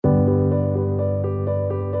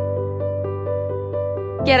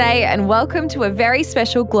G'day and welcome to a very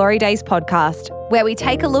special Glory Days podcast, where we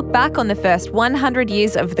take a look back on the first 100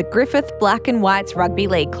 years of the Griffith Black and Whites Rugby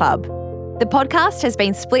League Club. The podcast has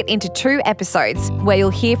been split into 2 episodes, where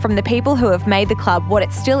you'll hear from the people who have made the club what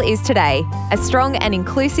it still is today, a strong and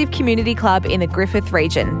inclusive community club in the Griffith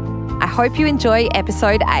region. I hope you enjoy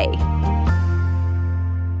episode A.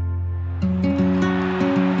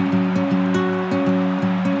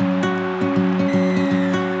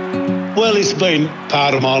 Well, it's been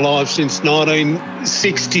part of my life since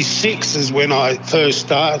 1966 is when I first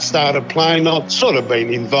started playing. I've sort of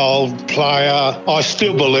been involved player. I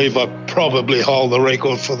still believe I probably hold the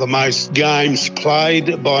record for the most games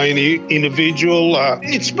played by any individual.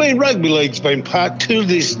 Rugby league's been part to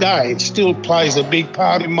this day. It still plays a big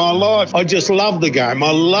part in my life. I just love the game.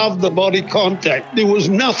 I love the body contact. There was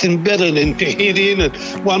nothing better than to hit in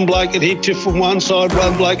and one bloke would hit you from one side,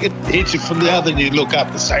 one bloke would hit you from the other, and you'd look up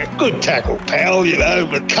and say, good tackle, pal,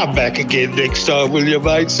 but come back again next time, will you,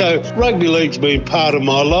 mate? So rugby league's been part of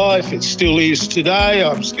my life. It still is today.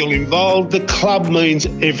 I'm still involved. The club means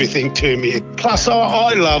everything to me. Plus,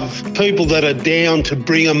 I love people that are down to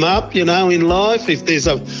bring them up, in life. If there's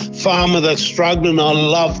a farmer that's struggling, I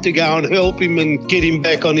love to go and help him and get him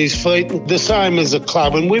back on his feet. The same as a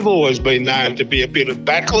club, and we've always been known to be a bit of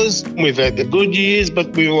battlers. We've had the good years,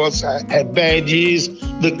 but we've also had bad years.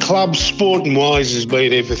 The club, sporting-wise, has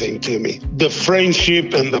been everything to me. The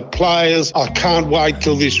friendship and the players, I can't wait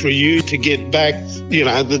till this reunion to get back,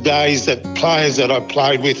 the days that players that I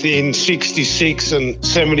played with in 66 and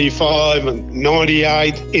 75 and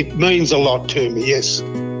 98, it means a lot to me, yes.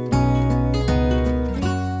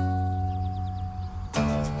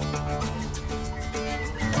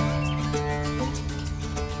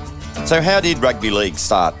 So how did rugby league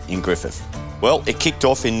start in Griffith? Well, it kicked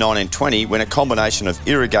off in 1920 when a combination of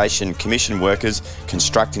irrigation commission workers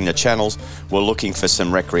constructing the channels were looking for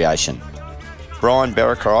some recreation. Brian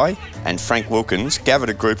Berrickray and Frank Wilkins gathered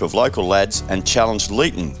a group of local lads and challenged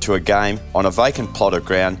Leeton to a game on a vacant plot of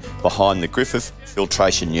ground behind the Griffith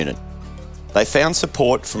Filtration Unit. They found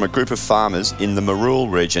support from a group of farmers in the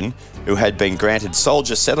Marul region who had been granted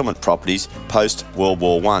soldier settlement properties post-World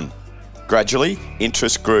War I. Gradually,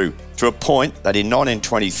 interest grew to a point that in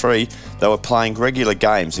 1923 they were playing regular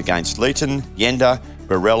games against Leeton, Yenda,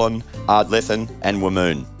 Barellan, Ardlethan and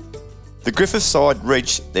Wamoon. The Griffith side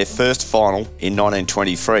reached their first final in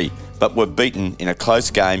 1923, but were beaten in a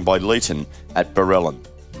close game by Leeton at Barellan.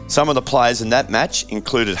 Some of the players in that match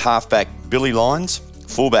included halfback Billy Lyons,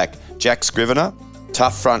 fullback Jack Scrivener,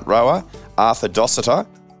 tough front rower Arthur Dossiter,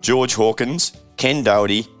 George Hawkins, Ken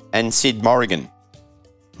Doherty and Sid Morrigan.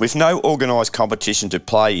 With no organised competition to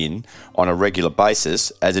play in on a regular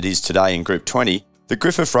basis, as it is today in Group 20, the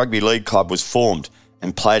Griffith Rugby League Club was formed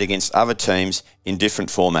and played against other teams in different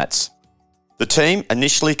formats. The team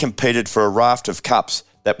initially competed for a raft of cups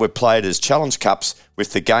that were played as challenge cups,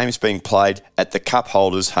 with the games being played at the cup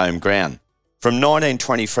holders' home ground. From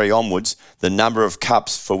 1923 onwards, the number of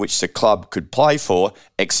cups for which the club could play for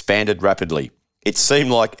expanded rapidly. It seemed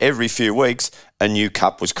like every few weeks a new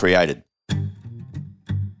cup was created.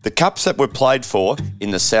 The cups that were played for in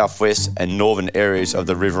the southwest and northern areas of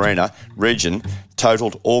the Riverina region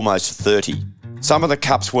totalled almost 30. Some of the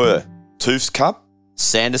cups were Tooth's Cup,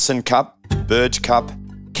 Sanderson Cup, Burge Cup,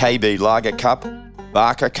 KB Lager Cup,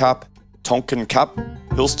 Barker Cup, Tonkin Cup,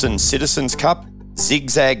 Hillston Citizens Cup,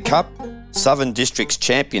 Zigzag Cup, Southern Districts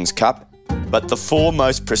Champions Cup, but the 4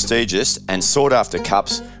 most prestigious and sought-after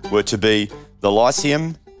cups were to be the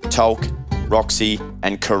Lyceum, Talc, Roxy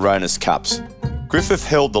and Coronas Cups. Griffith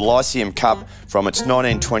held the Lyceum Cup from its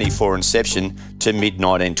 1924 inception to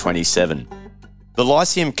mid-1927. The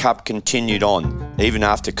Lyceum Cup continued on even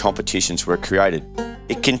after competitions were created.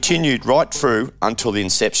 It continued right through until the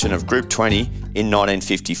inception of Group 20 in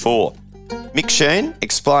 1954. Mick Sheen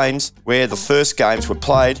explains where the first games were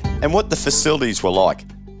played and what the facilities were like.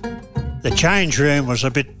 The change room was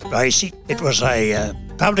a bit basic. It was a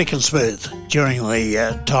publican booth during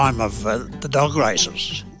the time of the dog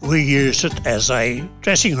races. We used it as a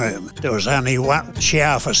dressing room. There was only one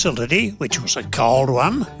shower facility, which was a cold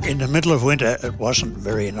one. In the middle of winter, it wasn't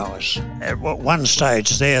very nice. At one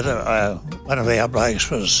stage there, one of our blokes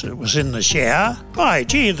was in the shower. Oh,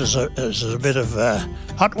 gee, there's a bit of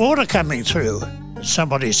hot water coming through.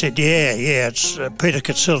 Somebody said, yeah, it's Peter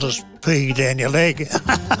Casilda's pee down your leg.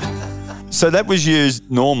 So that was used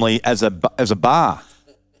normally as a bar?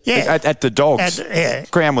 Yeah. At the dogs.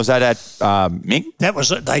 Ground was that at Mick? That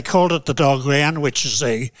was it. They called it the Dog Ground, which is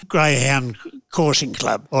a greyhound coursing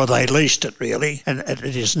club, or they leased it really, and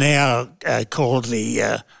it is now called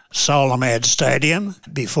the Solomad Stadium.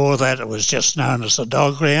 Before that, it was just known as the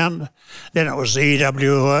Dog Ground. Then it was the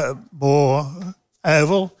E.W. Moore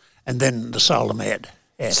Oval, and then the Solomad.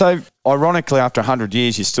 Yeah. So, ironically, after 100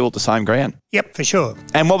 years, you're still at the same ground? Yep, for sure.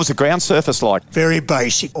 And what was the ground surface like? Very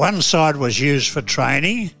basic. One side was used for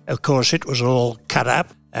training. Of course, it was all cut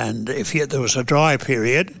up, and if there was a dry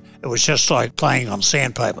period, it was just like playing on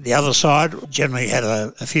sandpaper. The other side generally had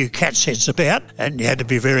a few cat's heads about, and you had to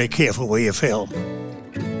be very careful where you fell.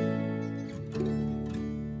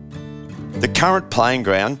 The current playing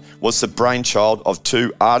ground was the brainchild of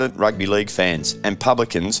two ardent rugby league fans and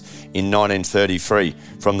publicans in 1933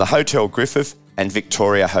 from the Hotel Griffith and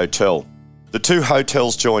Victoria Hotel. The two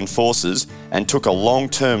hotels joined forces and took a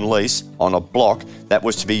long-term lease on a block that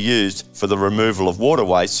was to be used for the removal of water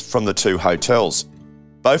waste from the two hotels.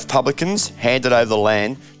 Both publicans handed over the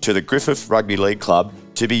land to the Griffith Rugby League Club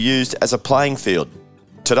to be used as a playing field.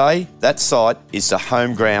 Today, that site is the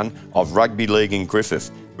home ground of rugby league in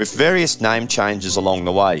Griffith, with various name changes along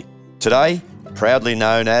the way. Today, proudly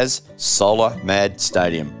known as Solomad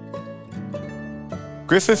Stadium.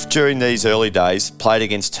 Griffith during these early days played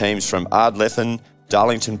against teams from Ardlethan,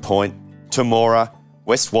 Darlington Point, Temora,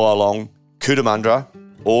 West Wyalong, Cootamundra,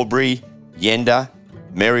 Albury, Yenda,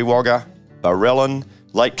 Merriwagga, Barellan,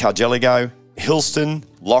 Lake Cargelligo, Hillston,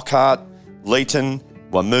 Lockhart, Leeton,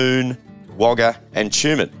 Wamoon, Wagga and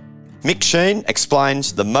Tumut. Mick Sheen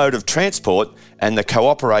explains the mode of transport and the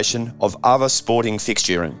cooperation of other sporting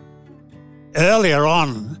fixturing. Earlier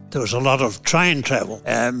on, there was a lot of train travel,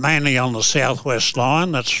 mainly on the Southwest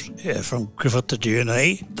Line, that's from Griffith to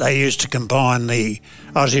Junee. They used to combine the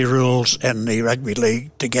Aussie rules and the rugby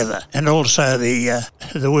league together, and also the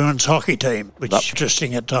women's hockey team, which is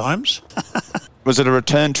interesting at times. Was it a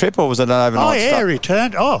return trip or was it an overnight stop? stop?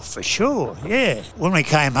 Returned. Oh, for sure, yeah. When we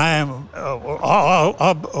came home,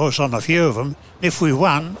 I was on a few of them. If we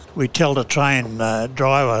won, we'd tell the train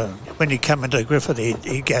driver, when he'd come into Griffith,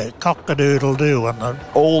 he'd go cock-a-doodle-doo on the...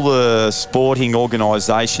 All the sporting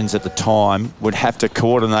organisations at the time would have to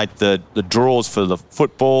coordinate the draws for the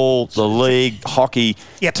football, the league, hockey,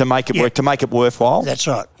 to make it work, to make it worthwhile? That's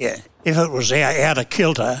right, yeah. If it was out of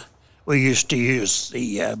kilter, we used to use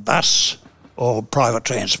the bus or private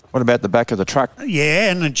transport. What about the back of the truck?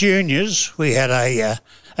 Yeah, in the juniors, we had a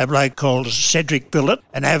bloke called Cedric Billett,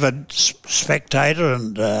 an avid spectator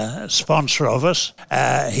and sponsor of us.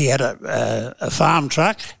 He had a farm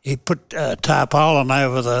truck. He put tarpaulin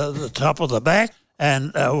over the top of the back,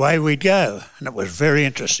 and away we'd go. And it was very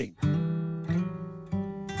interesting.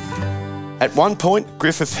 At one point,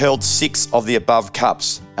 Griffith held 6 of the above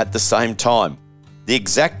cups at the same time. The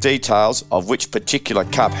exact details of which particular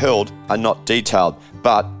cup held are not detailed,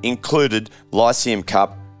 but included Lyceum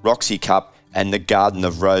Cup, Roxy Cup and the Garden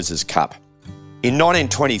of Roses Cup. In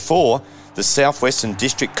 1924, the Southwestern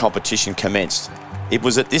District competition commenced. It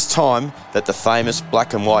was at this time that the famous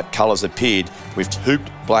black and white colours appeared with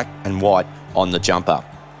hooped black and white on the jumper.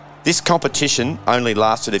 This competition only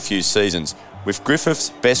lasted a few seasons, with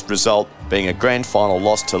Griffith's best result being a grand final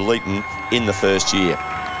loss to Leeton in the first year.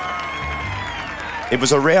 It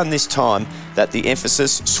was around this time that the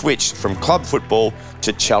emphasis switched from club football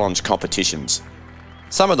to challenge competitions.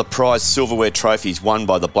 Some of the prized silverware trophies won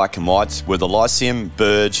by the Black and Whites were the Lyceum,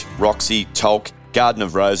 Burge, Roxy, Tolk, Garden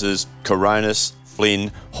of Roses, Coronis,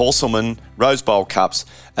 Flynn, Horselman, Rose Bowl Cups,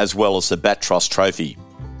 as well as the Batros Trophy.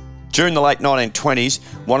 During the late 1920s,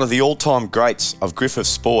 one of the all-time greats of Griffith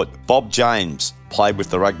sport, Bob James, played with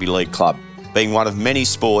the Rugby League Club, being one of many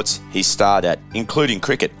sports he starred at, including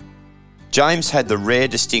cricket. James had the rare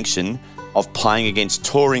distinction of playing against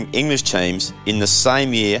touring English teams in the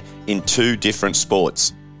same year in 2 different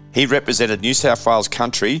sports. He represented New South Wales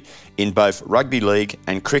country in both rugby league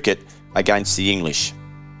and cricket against the English.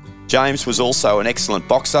 James was also an excellent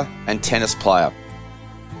boxer and tennis player.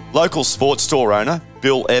 Local sports store owner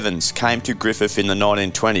Bill Evans came to Griffith in the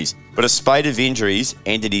 1920s, but a spate of injuries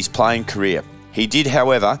ended his playing career. He did,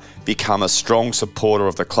 however, become a strong supporter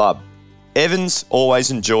of the club. Evans always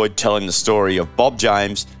enjoyed telling the story of Bob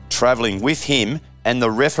James travelling with him and the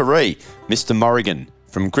referee, Mr Morrigan,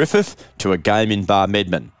 from Griffith to a game in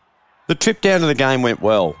Barmedman. The trip down to the game went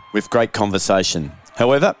well, with great conversation.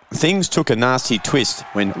 However, things took a nasty twist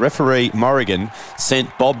when referee Morrigan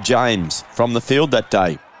sent Bob James from the field that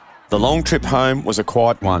day. The long trip home was a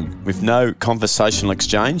quiet one, with no conversational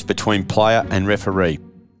exchange between player and referee.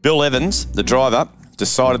 Bill Evans, the driver,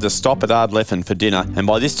 decided to stop at Ardlethan for dinner and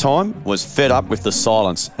by this time was fed up with the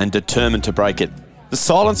silence and determined to break it. The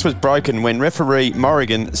silence was broken when referee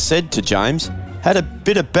Morrigan said to James, "Had a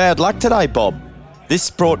bit of bad luck today, Bob." This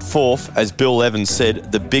brought forth, as Bill Evans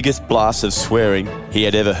said, the biggest blast of swearing he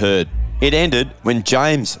had ever heard. It ended when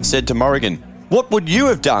James said to Morrigan, "What would you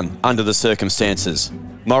have done under the circumstances?"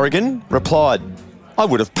 Morrigan replied, "I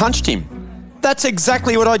would have punched him." "That's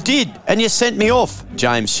exactly what I did, and you sent me off,"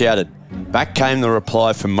 James shouted. Back came the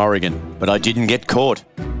reply from Morrigan, "But I didn't get caught,"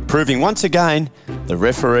 proving once again the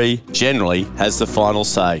referee generally has the final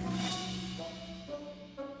say.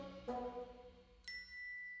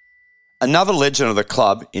 Another legend of the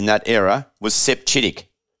club in that era was Sepp Chittick,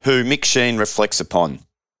 who Mick Sheen reflects upon.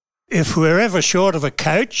 If we're ever short of a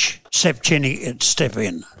coach, Sepp Chittick would step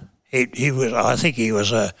in. I think he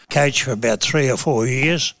was a coach for about 3 or 4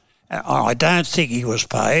 years. I don't think he was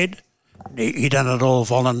paid. He done it all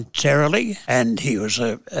voluntarily, and he was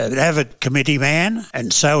an avid committee man,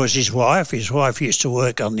 and so was his wife. His wife used to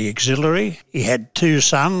work on the auxiliary. He had 2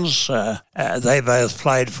 sons. They both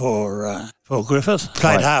played for Griffith,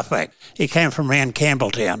 played halfback. He came from around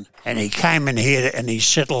Campbelltown, and he came in here and he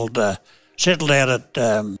settled out at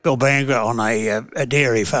Bilbanga on a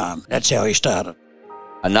dairy farm. That's how he started.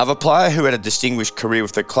 Another player who had a distinguished career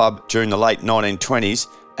with the club during the late 1920s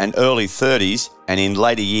and early 30s, and in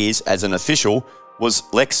later years as an official, was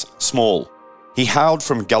Lex Small. He hailed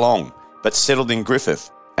from Geelong, but settled in Griffith,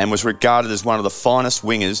 and was regarded as one of the finest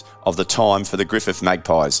wingers of the time for the Griffith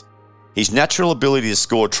Magpies. His natural ability to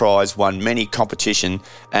score tries won many competition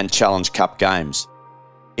and Challenge Cup games.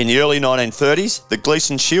 In the early 1930s, the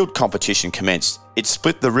Gleeson Shield competition commenced. It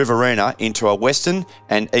split the Riverina into a Western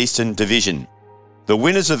and Eastern division. The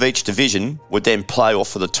winners of each division would then play off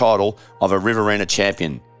for the title of a Riverina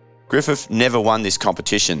champion. Griffith never won this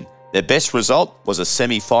competition. Their best result was a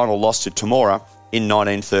semi-final loss to Temora in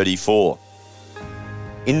 1934.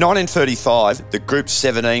 In 1935, the Group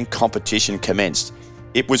 17 competition commenced.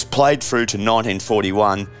 It was played through to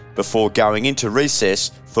 1941 before going into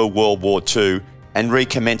recess for World War II and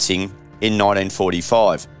recommencing in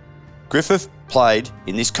 1945. Griffith played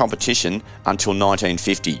in this competition until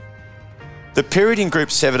 1950. The period in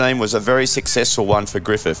Group 17 was a very successful one for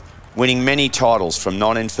Griffith, winning many titles from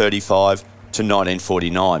 1935 to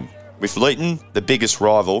 1949, with Leeton, the biggest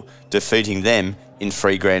rival, defeating them in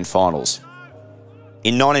 3 grand finals.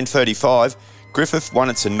 In 1935, Griffith won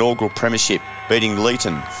its inaugural premiership, beating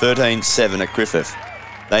Leeton 13-7 at Griffith.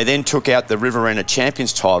 They then took out the Riverina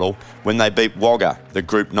Champions title when they beat Wagga, the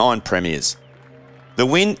Group 9 premiers. The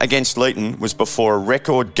win against Leeton was before a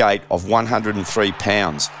record gate of 103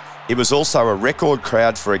 pounds. It was also a record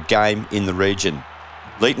crowd for a game in the region.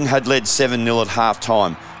 Leeton had led 7-0 at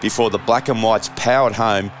half-time before the Black and Whites powered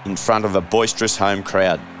home in front of a boisterous home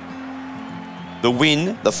crowd. The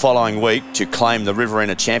win the following week to claim the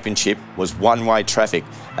Riverina Championship was one-way traffic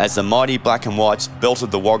as the mighty Black and Whites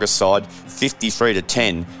belted the Wagga side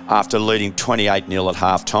 53-10 after leading 28-0 at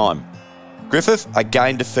half-time. Griffith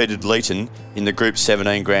again defeated Leeton in the Group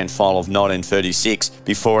 17 Grand Final of 1936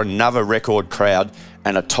 before another record crowd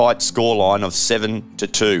and a tight scoreline of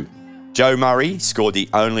 7-2. Joe Murray scored the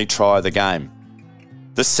only try of the game.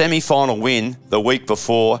 The semi-final win the week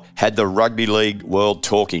before had the Rugby League world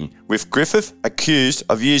talking, with Griffith accused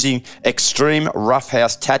of using extreme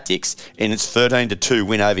roughhouse tactics in its 13-2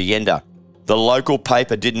 win over Yenda. The local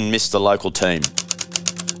paper didn't miss the local team.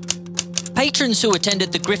 Patrons who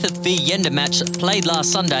attended the Griffith v Yenda match played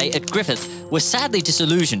last Sunday at Griffith were sadly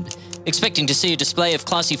disillusioned, expecting to see a display of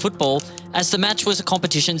classy football as the match was a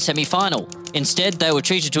competition semi-final. Instead, they were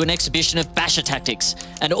treated to an exhibition of basher tactics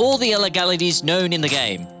and all the illegalities known in the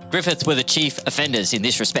game. Griffith were the chief offenders in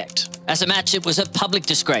this respect. As a match, it was a public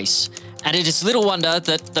disgrace, and it is little wonder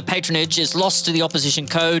that the patronage is lost to the opposition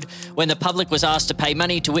code when the public was asked to pay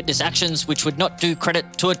money to witness actions which would not do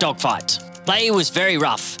credit to a dogfight. Play was very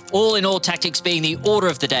rough, all in all tactics being the order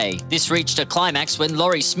of the day. This reached a climax when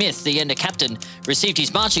Laurie Smith, the Yenda captain, received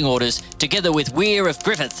his marching orders together with Weir of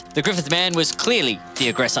Griffith. The Griffith man was clearly the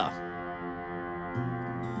aggressor.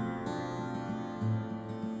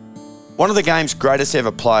 One of the game's greatest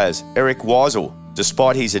ever players, Eric Weisel,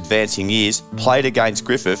 despite his advancing years, played against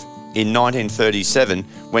Griffith in 1937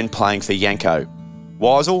 when playing for Yanko.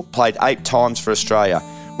 Weisel played 8 times for Australia,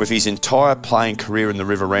 with his entire playing career in the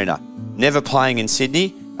Riverina, never playing in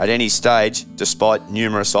Sydney at any stage despite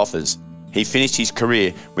numerous offers. He finished his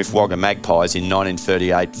career with Wagga Magpies in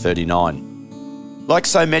 1938-39. Like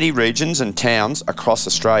so many regions and towns across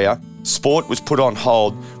Australia, sport was put on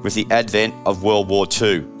hold with the advent of World War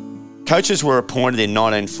II. Coaches were appointed in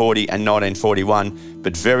 1940 and 1941,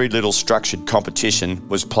 but very little structured competition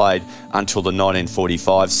was played until the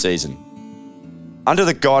 1945 season. Under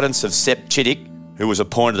the guidance of Sepp Chittick, who was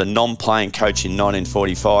appointed a non-playing coach in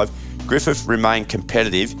 1945, Griffith remained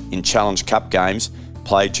competitive in Challenge Cup games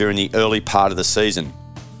played during the early part of the season.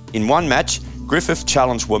 In one match, Griffith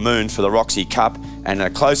challenged Wamoon for the Roxy Cup and in a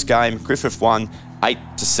close game, Griffith won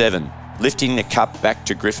 8-7, lifting the cup back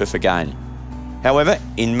to Griffith again. However,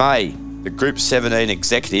 in May, the Group 17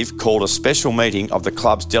 executive called a special meeting of the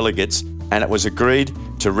club's delegates and it was agreed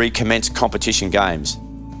to recommence competition games.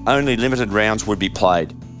 Only limited rounds would be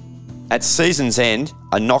played. At season's end,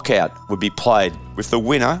 a knockout would be played with the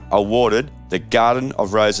winner awarded the Garden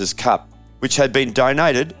of Roses Cup, which had been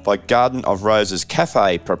donated by Garden of Roses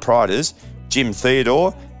Cafe proprietors Jim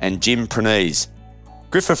Theodore and Jim Pranese.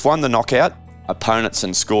 Griffith won the knockout, opponents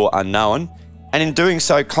and score unknown, and in doing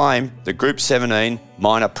so claimed the Group 17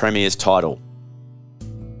 Minor Premiers title.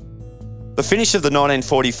 The finish of the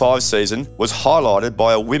 1945 season was highlighted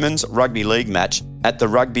by a women's rugby league match at the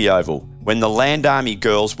Rugby Oval when the Land Army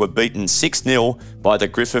girls were beaten 6-0 by the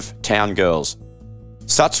Griffith Town girls.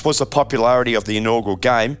 Such was the popularity of the inaugural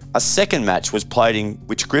game, a second match was played in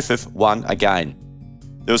which Griffith won again.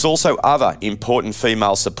 There was also other important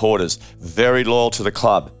female supporters very loyal to the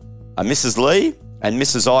club, a Mrs. Lee and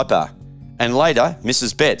Mrs. Iper, and later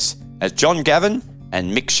Mrs. Betts, as John Gavin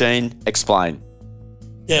and Mick Sheen explain.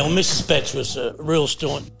 Yeah, well, Mrs. Betts was a real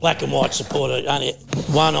staunch black and white supporter, only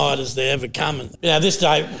one-eyed as they ever come. And, this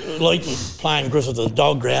day, Leeton playing Griffith at the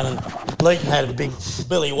dog ground, and Leeton had a big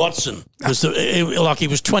Billy Watson. He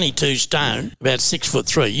was 22 stone, about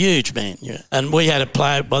 6'3", huge man. Yeah. And we had a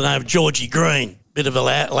player by the name of Georgie Green, bit of a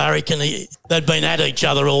larrikin. They'd been at each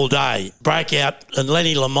other all day. Breakout, and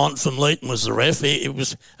Lenny Lamont from Leeton was the ref. He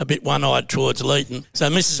was a bit one-eyed towards Leeton. So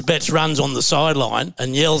Mrs. Betts runs on the sideline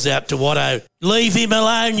and yells out to Watto, "Leave him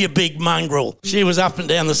alone, you big mongrel." She was up and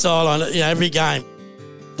down the sideline every game.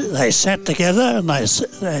 They sat together and they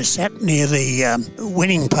sat near the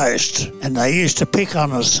winning post, and they used to pick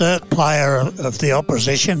on a certain player of the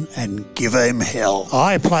opposition and give him hell.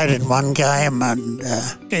 I played in one game and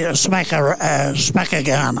Smacker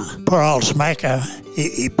Garner, poor old Smacker,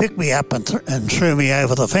 he picked me up and threw me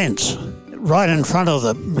over the fence. Right in front of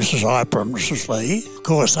the Mrs. Iper and Mrs. Lee. Of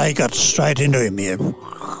course, they got straight into him. You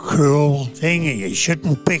cruel thing, you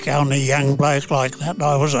shouldn't pick on a young bloke like that.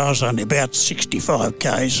 I was only about 65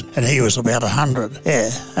 k's and he was about 100. Yeah,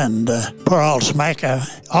 and poor old Smacker,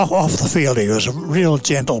 off the field he was a real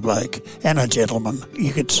gentle bloke and a gentleman. I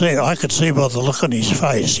could see by the look on his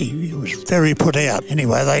face, he was very put out.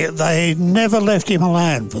 Anyway, they never left him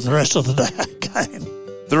alone for the rest of the game.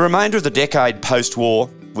 The remainder of the decade post-war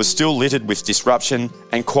was still littered with disruption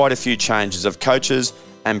and quite a few changes of coaches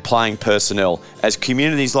and playing personnel as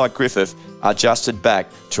communities like Griffith adjusted back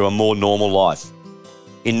to a more normal life.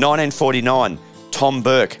 In 1949, Tom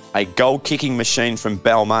Burke, a goal-kicking machine from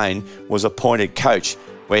Balmain, was appointed coach,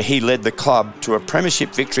 where he led the club to a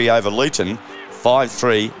premiership victory over Leeton,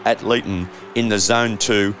 5-3 at Leeton in the Zone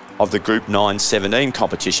 2 of the Group 9-17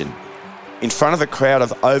 competition. In front of a crowd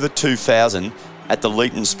of over 2,000 at the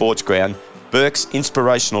Leeton Sports Ground, Burke's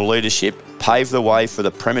inspirational leadership paved the way for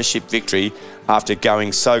the premiership victory after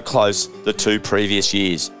going so close the 2 previous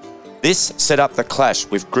years. This set up the clash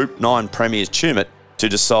with Group 9 premiers Tumut to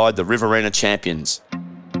decide the Riverina champions.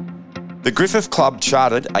 The Griffith Club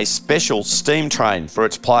chartered a special steam train for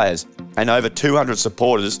its players and over 200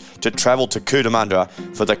 supporters to travel to Cootamundra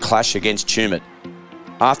for the clash against Tumut.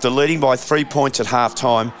 After leading by 3 points at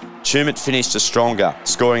half-time, Tumut finished stronger,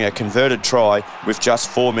 scoring a converted try with just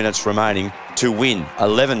 4 minutes remaining to win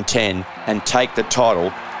 11-10 and take the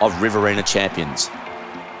title of Riverina champions.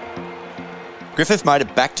 Griffith made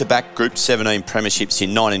it back-to-back Group 17 premierships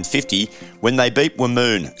in 1950 when they beat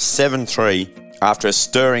Wamoon 7-3 after a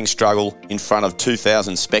stirring struggle in front of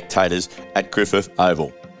 2,000 spectators at Griffith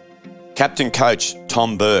Oval. Captain coach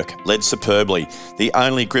Tom Burke led superbly. The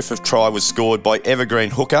only Griffith try was scored by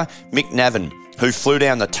evergreen hooker Mick Navin, who flew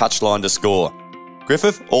down the touchline to score.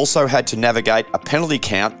 Griffith also had to navigate a penalty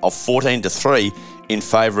count of 14-3 in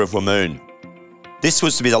favour of Wamoon. This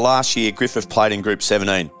was to be the last year Griffith played in Group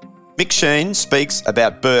 17. Mick Sheen speaks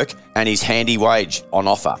about Burke and his handy wage on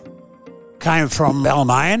offer. Came from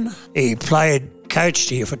Balmain. He coached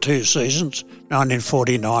here for 2 seasons,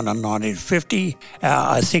 1949 and 1950.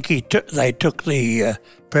 I think they took the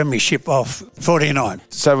premiership off 49.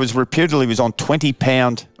 So it was reputedly was on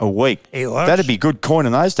 £20 a week. He was. That'd be good coin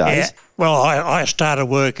in those days. Yeah. Well, I started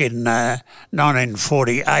work in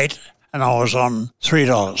 1948 and I was on $3,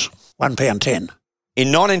 £1.10. In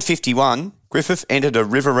 1951, Griffith entered a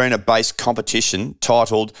Riverina-based competition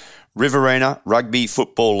titled Riverina Rugby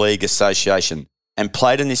Football League Association and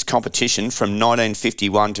played in this competition from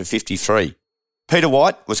 1951 to 53. Peter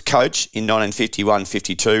White was coach in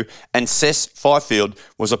 1951-52 and Cess Fifield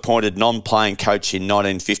was appointed non-playing coach in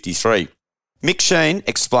 1953. Mick Sheen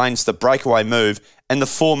explains the breakaway move and the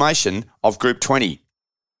formation of Group 20.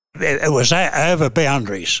 It was over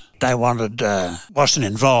boundaries. They wanted, wasn't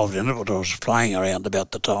involved in it, but I was playing around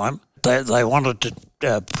about the time. They wanted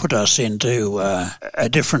to put us into a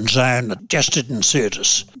different zone that just didn't suit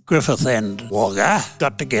us. Griffith and Wagga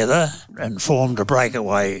got together and formed a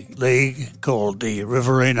breakaway league called the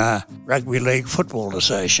Riverina Rugby League Football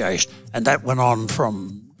Association, and that went on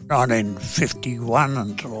from 1951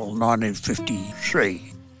 until 1953.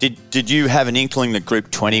 Did you have an inkling that Group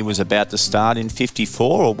 20 was about to start in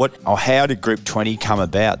 54, or how did Group 20 come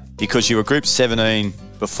about? Because you were Group 17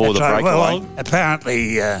 before the breakaway. Well,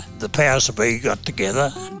 apparently the powers that be got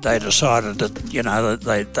together. They decided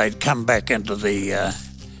that they'd come back into the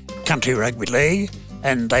Country Rugby League,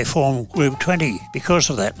 and they formed Group 20 because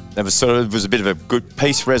of that. That was it was a bit of a good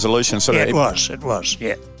peace resolution. It was,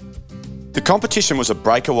 yeah. The competition was a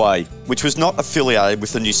breakaway, which was not affiliated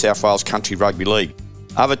with the New South Wales Country Rugby League.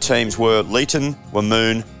 Other teams were Leeton,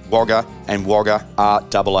 Wamoon, Wagga and Wagga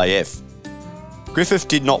RAAF. Griffith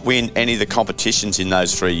did not win any of the competitions in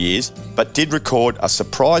those 3 years, but did record a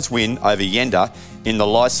surprise win over Yenda in the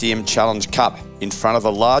Lyceum Challenge Cup in front of a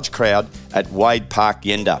large crowd at Wade Park,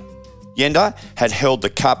 Yenda. Yenda had held the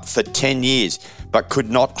cup for 10 years, but could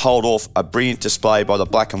not hold off a brilliant display by the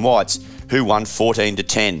Black and Whites, who won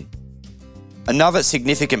 14-10. Another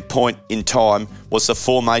significant point in time was the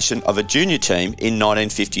formation of a junior team in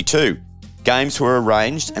 1952. Games were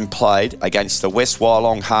arranged and played against the West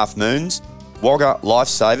Wyalong Half Moons, Wagga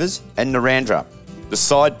Lifesavers and Narandra. The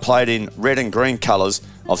side played in red and green colours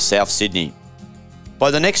of South Sydney.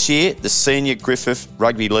 By the next year, the senior Griffith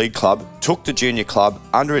Rugby League Club took the junior club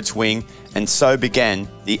under its wing, and so began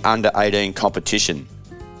the under-18 competition.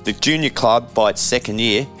 The junior club, by its second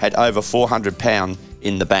year, had over £400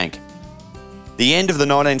 in the bank. The end of the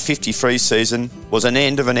 1953 season was an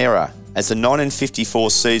end of an era, as the 1954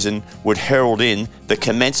 season would herald in the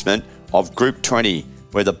commencement of Group 20,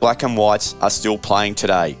 where the Black and Whites are still playing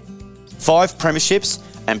today. 5 premierships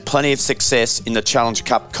and plenty of success in the Challenge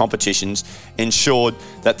Cup competitions ensured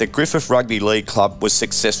that the Griffith Rugby League Club was a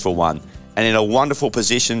successful one, and in a wonderful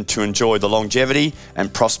position to enjoy the longevity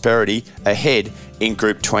and prosperity ahead in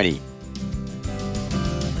Group 20.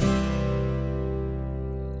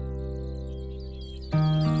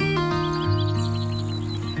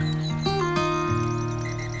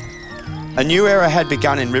 A new era had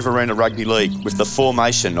begun in Riverina Rugby League with the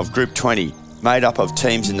formation of Group 20, made up of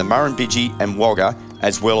teams in the Murrumbidgee and Wagga,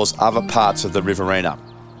 as well as other parts of the Riverina.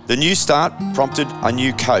 The new start prompted a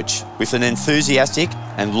new coach, with an enthusiastic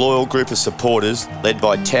and loyal group of supporters led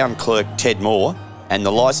by Town Clerk Ted Moore and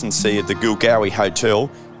the licensee of the Gulgowie Hotel,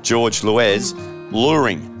 George Luez,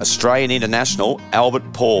 luring Australian international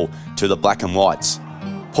Albert Paul to the Black and Whites.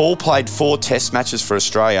 Paul played 4 test matches for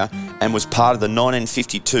Australia and was part of the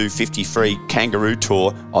 1952-53 Kangaroo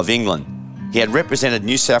Tour of England. He had represented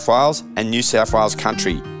New South Wales and New South Wales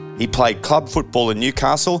Country. He played club football in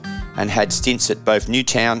Newcastle and had stints at both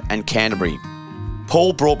Newtown and Canterbury.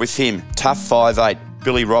 Paul brought with him tough 5'8"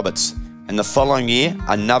 Billy Roberts, and the following year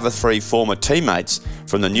another 3 former teammates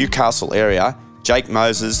from the Newcastle area, Jake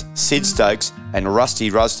Moses, Sid Stokes and Rusty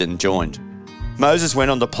Rusden, joined. Moses went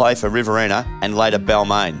on to play for Riverina and later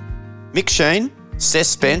Balmain. Mick Sheen, Seth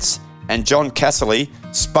Spence and John Casserly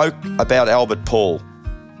spoke about Albert Paul.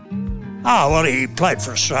 Oh, well, he played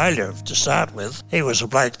for Australia to start with. He was a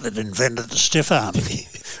bloke that invented the stiff arm.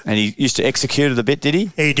 And he used to execute it a bit, did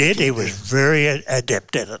he? He did. He was very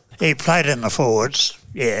adept at it. He played in the forwards,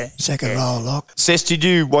 yeah. Second row lock. Seth, did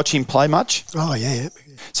you watch him play much? Oh, yeah.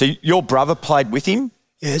 So your brother played with him?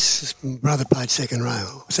 Yes, his brother played second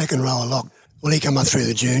row lock. Well, he came up through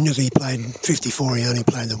the juniors. He played in 54. He only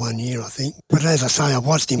played the 1 year, I think. But as I say, I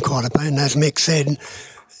watched him quite a bit. And as Mick said,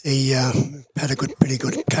 he had a pretty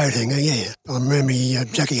good coat hanger, yeah. I remember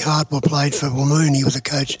Jackie Hartwell played for Wamoon. He was a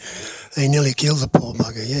coach. He nearly killed the poor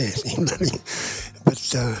bugger, yes. But,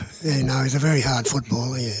 he's a very hard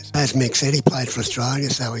footballer, yes. As Mick said, he played for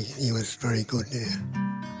Australia, so he was very good, yeah.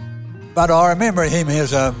 But I remember him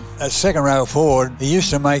as a second row forward. He used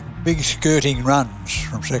to make big skirting runs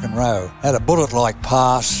from second row. Had a bullet-like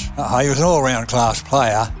pass. He was an all-round class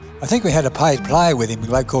player. I think we had a paid player with him, a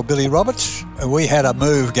bloke called Billy Roberts. We had a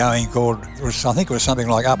move going called, I think it was something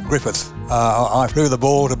like Up Griffith. I threw the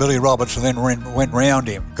ball to Billy Roberts and then went round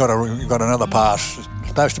him. Got another pass,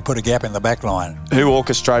 supposed to put a gap in the back line. Who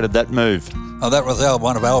orchestrated that move? Oh, that was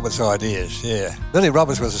one of Albert's ideas, yeah. Billy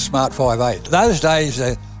Roberts was a smart 5'8". Those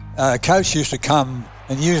days, coach used to come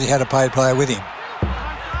and usually had a paid player with him.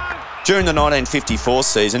 During the 1954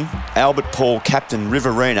 season, Albert Paul captained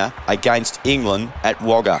Riverina against England at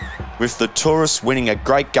Wagga, with the tourists winning a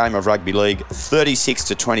great game of rugby league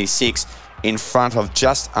 36-26 in front of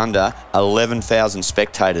just under 11,000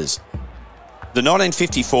 spectators. The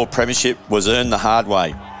 1954 premiership was earned the hard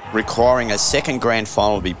way, requiring a second grand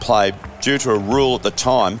final to be played due to a rule at the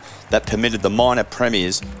time that permitted the minor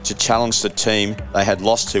premiers to challenge the team they had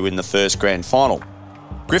lost to in the first grand final.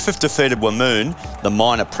 Griffith defeated Wamoon, the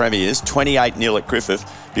minor premiers, 28-0 at Griffith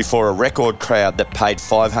before a record crowd that paid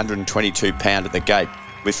 £522 at the gate,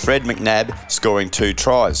 with Fred McNabb scoring 2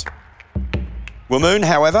 tries. Wamoon,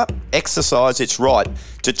 however, exercised its right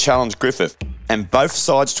to challenge Griffith, and both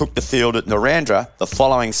sides took the field at Narrandera the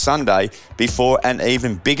following Sunday before an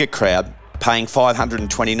even bigger crowd, paying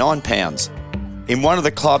 £529. In one of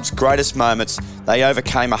the club's greatest moments, they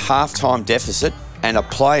overcame a half-time deficit and a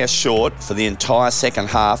player short for the entire second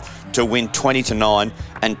half to win 20-9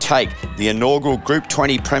 and take the inaugural Group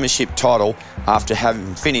 20 Premiership title after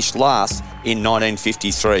having finished last in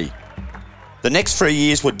 1953. The next 3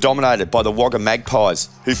 years were dominated by the Wagga Magpies,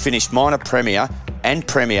 who finished minor premier and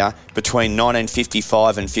premier between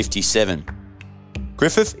 1955 and 57.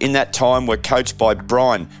 Griffith in that time were coached by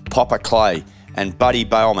Brian Popper Clay and Buddy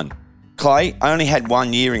Bowman. Clay only had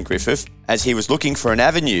 1 year in Griffith as he was looking for an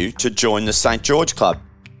avenue to join the St George Club.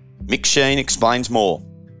 Mick Sheen explains more.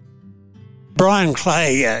 Brian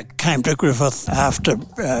Clay came to Griffith after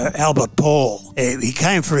Albert Paul. He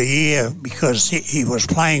came for a year because he was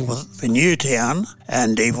playing for Newtown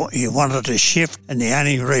and he wanted to shift, and the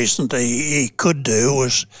only reason that he could do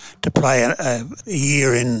was to play a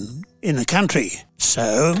year in the country.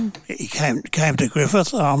 So he came to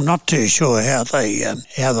Griffith. I'm not too sure how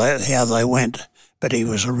they went, but he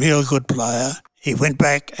was a real good player. He went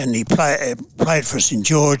back and he played for St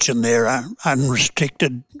George in their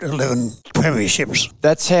unrestricted 11 premierships.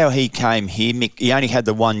 That's how he came here, Mick. He only had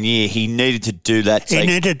the 1 year. He needed to do that. He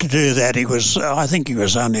needed to do that. I think he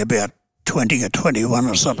was only about 20 or 21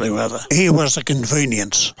 or something or other. He was a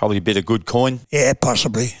convenience. Probably a bit of good coin. Yeah,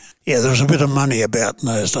 possibly. Yeah, there was a bit of money about in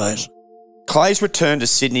those days. Clay's return to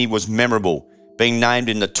Sydney was memorable, being named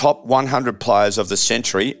in the top 100 players of the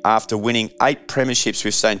century after winning 8 premierships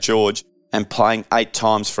with St George and playing 8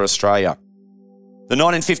 times for Australia. The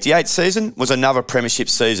 1958 season was another premiership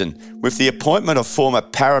season, with the appointment of former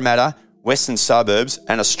Parramatta, Western Suburbs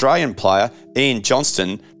and Australian player Ian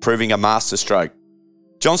Johnston proving a masterstroke.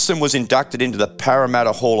 Johnston was inducted into the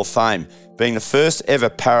Parramatta Hall of Fame, being the first ever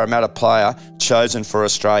Parramatta player chosen for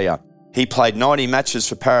Australia. He played 90 matches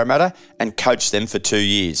for Parramatta and coached them for 2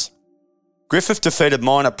 years. Griffith defeated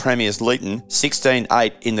minor premiers Leeton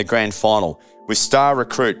 16-8 in the grand final, with star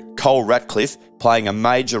recruit Cole Ratcliffe playing a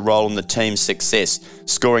major role in the team's success,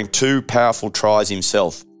 scoring 2 powerful tries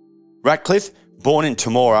himself. Ratcliffe, born in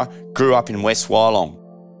Temora, grew up in West Wyalong.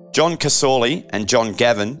 John Cassorley and John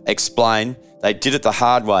Gavin explain they did it the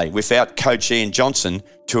hard way without coach Ian Johnson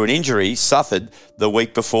to an injury suffered the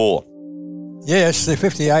week before. Yes, the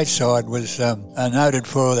 58 side was noted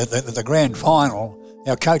for the grand final.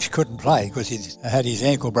 Our coach couldn't play because he had his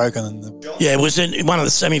ankle broken. Yeah, it was in one of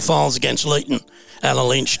the semi-finals against Leeton. Alan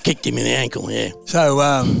Lynch kicked him in the ankle, yeah. So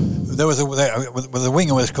there was the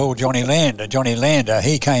winger was called Johnny Lander. Johnny Lander,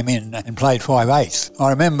 he came in and played 5/8. I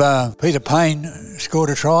remember Peter Payne scored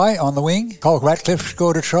a try on the wing. Cole Ratcliffe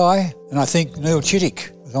scored a try. And I think Neil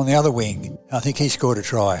Chittick was on the other wing. I think he scored a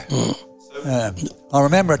try. I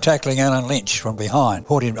remember tackling Alan Lynch from behind.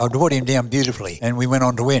 I brought him down beautifully, and we went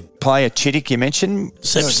on to win. Player Chittick, you mentioned?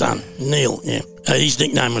 Sep's son, Neil, yeah. His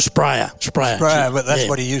nickname was Sprayer. Sprayer, but that's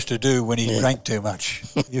what he used to do when he drank too much.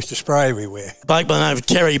 He used to spray everywhere. Bloke by the name of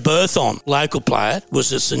Terry Berthon, local player,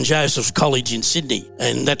 was at St Joseph's College in Sydney,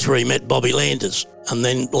 and that's where he met Bobby Landers. And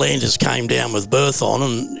then Landers came down with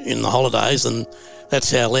Berthon in the holidays, and that's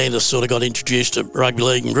how Landers sort of got introduced to rugby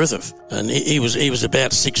league in Griffith. And he was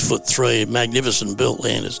about 6'3", magnificent built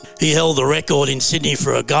Landers. He held the record in Sydney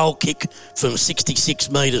for a goal kick from 66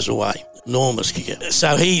 metres away. Enormous kicker.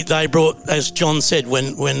 So they brought, as John said,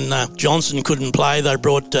 when Johnson couldn't play, they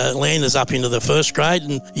brought Landers up into the first grade,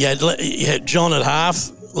 and you had John at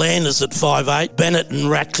half, Landers at 5'8", Bennett and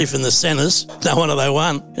Ratcliffe in the centres. No wonder they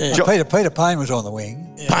won. Yeah. Peter Payne was on the wing.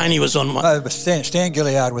 Payne was on one. But Stan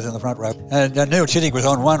Gilliard was in the front row. And Neil Chittick was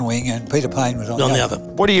on one wing and Peter Payne was on the other.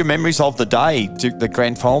 What are your memories of the day, the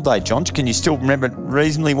grand final day, John? Can you still remember it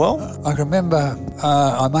reasonably well? I can remember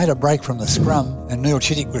I made a break from the scrum and Neil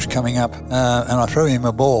Chittick was coming up and I threw him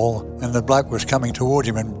a ball and the bloke was coming towards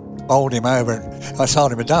him and bowled him over and I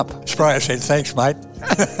sold him a dump. Sprayer said, "Thanks, mate."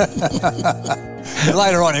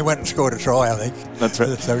 Later on, he went and scored a try, I think. That's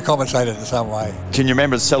right. So we compensated in some way. Can you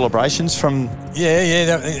remember the celebrations from?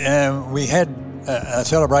 Yeah. We had a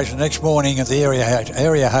celebration next morning at the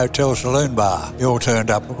area hotel saloon bar. We all turned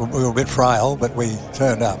up. We were a bit frail, but we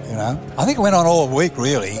turned up, you know. I think it went on all week,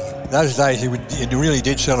 really. Those days you really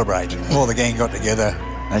did celebrate. All the gang got together.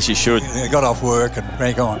 As you should. They got off work and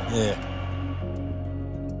drank on, yeah.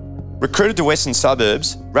 Recruited to Western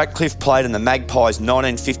Suburbs, Ratcliffe played in the Magpies'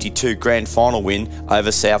 1952 grand final win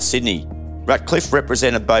over South Sydney. Ratcliffe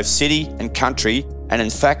represented both city and country, and in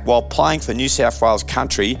fact, while playing for New South Wales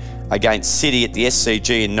Country against City at the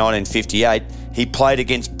SCG in 1958, he played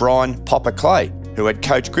against Brian Popper Clay, who had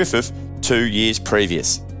coached Griffith 2 years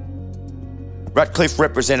previous. Ratcliffe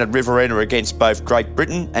represented Riverina against both Great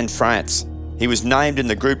Britain and France. He was named in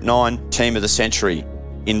the Group 9 Team of the Century.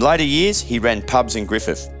 In later years, he ran pubs in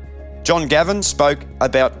Griffith. John Gavin spoke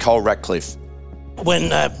about Cole Ratcliffe. When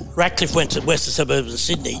Ratcliffe went to Western Suburbs in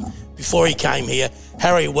Sydney, before he came here,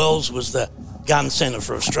 Harry Wells was the gun centre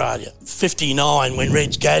for Australia. 59, when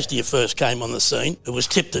Reg Gasnier first came on the scene, it was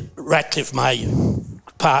tipped that Ratcliffe may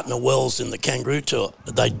partner Wells in the Kangaroo Tour.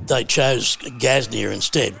 They chose Gasnier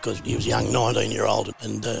instead because he was a young 19-year-old,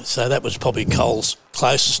 and so that was probably Cole's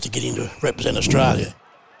closest to getting to represent Australia.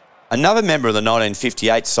 Another member of the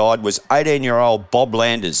 1958 side was 18-year-old Bob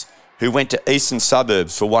Landers, who went to Eastern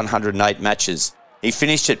Suburbs for 108 matches. He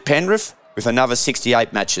finished at Penrith with another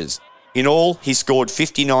 68 matches. In all, he scored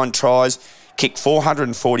 59 tries, kicked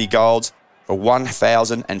 440 goals for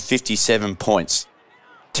 1,057 points.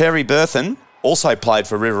 Terry Berthen also played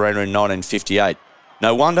for Riverina in 1958.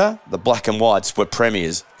 No wonder the Black and Whites were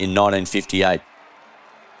premiers in 1958.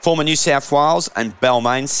 Former New South Wales and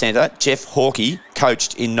Balmain centre Jeff Hawkey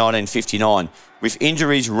coached in 1959, with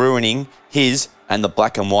injuries ruining his and the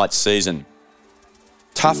Black and White season.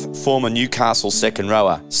 Tough former Newcastle second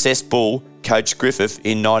rower Cess Bull coached Griffith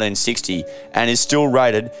in 1960 and is still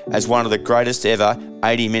rated as one of the greatest ever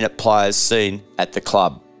 80-minute players seen at the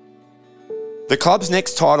club. The club's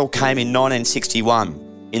next title came in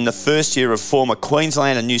 1961, in the first year of former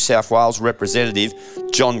Queensland and New South Wales representative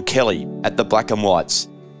John Kelly at the Black and Whites.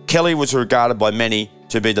 Kelly was regarded by many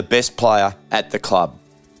to be the best player at the club.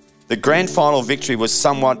 The grand final victory was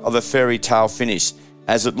somewhat of a fairy tale finish,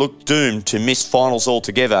 as it looked doomed to miss finals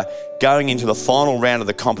altogether going into the final round of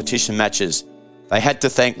the competition matches. They had to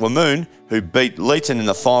thank Wamoon, who beat Leeton in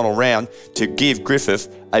the final round, to give Griffith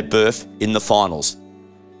a berth in the finals.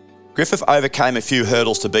 Griffith overcame a few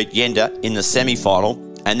hurdles to beat Yenda in the semi-final,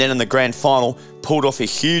 and then in the grand final pulled off a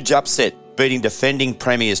huge upset, beating defending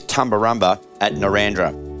premiers Tumbarumba at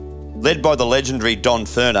Narrandera. Led by the legendary Don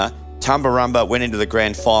Furner, Tumbarumba went into the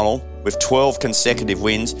grand final with 12 consecutive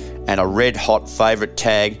wins and a red-hot favourite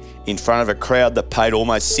tag in front of a crowd that paid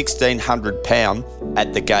almost £1,600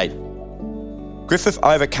 at the gate. Griffith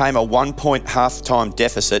overcame a 1-point half-time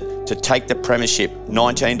deficit to take the premiership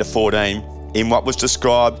 19-14 in what was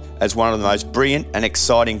described as one of the most brilliant and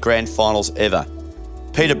exciting grand finals ever.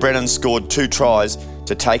 Peter Brennan scored 2 tries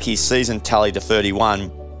to take his season tally to 31,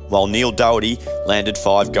 while Neil Doherty landed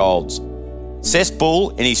 5 goals. Cess Bull,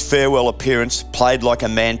 in his farewell appearance, played like a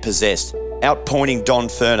man possessed, outpointing Don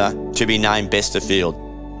Furner to be named best of field.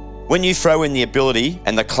 When you throw in the ability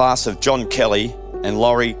and the class of John Kelly and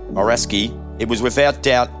Laurie Moraski, it was without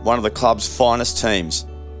doubt one of the club's finest teams.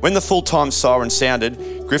 When the full-time siren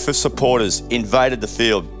sounded, Griffith supporters invaded the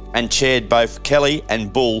field and cheered both Kelly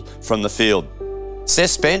and Bull from the field.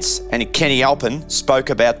 Seth Spence and Kenny Alpin spoke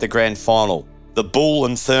about the grand final, the Bull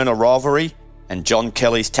and Furner rivalry, and John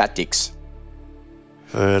Kelly's tactics.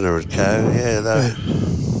 Furner and Co, yeah, they're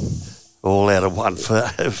all out of one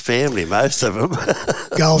family, most of them.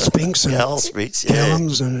 Goldspinks and Goldspinks, yeah.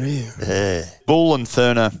 Callums and Yeah. Bull and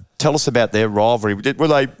Furner, tell us about their rivalry. Were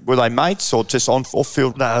they mates or just on off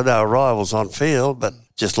field? No, they were rivals on field, but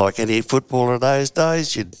just like any footballer those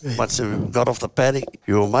days, once you got off the paddock,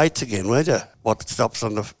 you were mates again, weren't you? What stops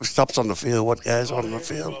on the field, what goes on the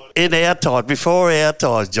field. In our time, before our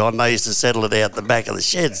times, John, they used to settle it out the back of the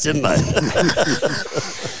sheds, didn't they?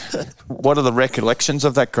 What are the recollections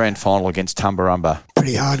of that grand final against Tumbarumba?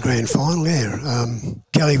 pretty hard grand final, yeah.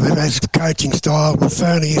 Kelly, with his coaching style,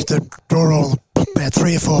 Furner used to draw about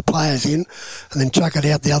 3 or 4 players in and then chuck it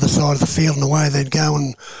out the other side of the field, and away they'd go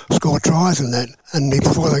and score tries and that. And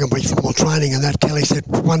before they got football training and that, Kelly said,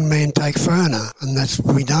 one man take Furner, and that's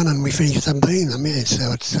what we done, and we finished them beating them, yeah.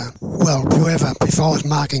 So it's, well, whoever, if I was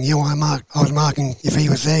marking you, I was marking, if he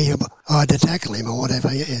was there, I had to tackle him or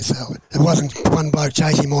whatever, yeah. So it wasn't one bloke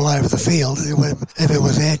chasing him all over the field. If it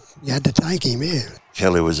was there, you had to take him, yeah.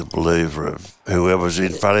 Kelly was a believer of whoever was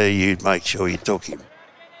in front of you, you'd make sure you took him.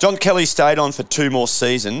 John Kelly stayed on for 2 more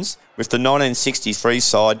seasons, with the 1963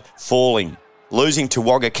 side falling, losing to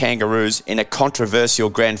Wagga Kangaroos in a controversial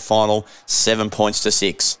grand final 7 points to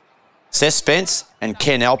 6. Seth Spence and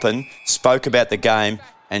Ken Alpin spoke about the game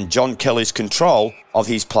and John Kelly's control of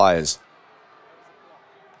his players.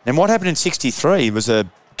 And what happened in 63 was a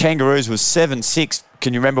Kangaroos was 7-6.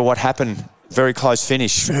 Can you remember what happened? Very close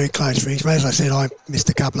finish. Very close finish. As I said, I missed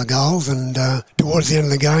a couple of goals, and towards the end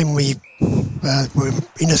of the game,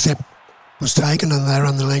 intercept was taken, and they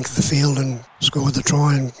ran the length of the field and scored the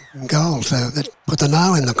try and goal. So that put the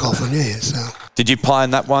nail in the coffin, yeah. So. Did you play in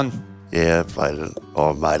that one? Yeah, I played it.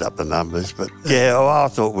 I made up the numbers, but I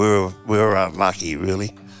thought we were unlucky,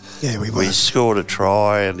 really. Yeah, we were. We scored a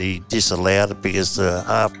try and he disallowed it because the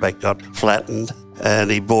halfback got flattened,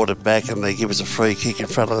 and he brought it back and they give us a free kick in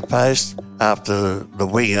front of the post after the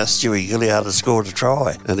winger, Stewie Gilliard, had scored a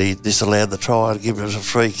try, and he disallowed the try and gave us a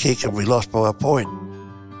free kick, and we lost by a point.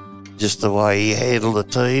 Just the way he handled the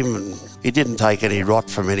team, and he didn't take any rot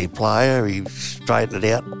from any player. He straightened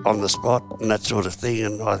it out on the spot and that sort of thing,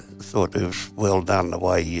 and I thought it was well done the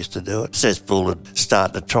way he used to do it. Cesspool had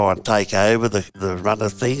started to try and take over the run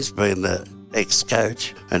of things, being the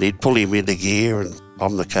ex-coach, and he'd pull him into gear, and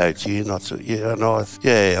I'm the coach here, and I thought,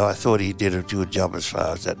 I thought he did a good job as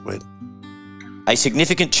far as that went. A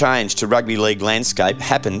significant change to rugby league landscape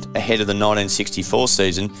happened ahead of the 1964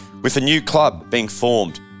 season, with a new club being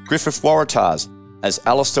formed, Griffith Waratahs, as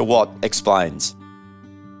Alistair Watt explains.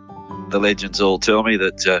 The legends all tell me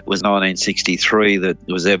that it was 1963 that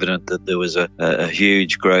it was evident that there was a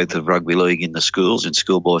huge growth of rugby league in the schools, in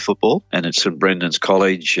schoolboy football, and at St Brendan's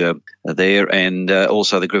College there, and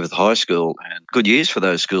also the Griffith High School. And good years for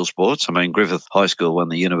those school sports. I mean, Griffith High School won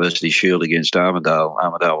the University Shield against Armidale.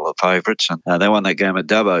 Armidale were the favourites, and they won that game at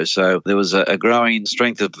Dubbo. So there was a growing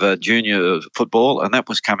strength of junior football, and that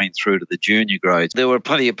was coming through to the junior grades. There were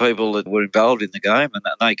plenty of people that were involved in the game, and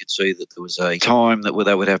they could see that there was a time that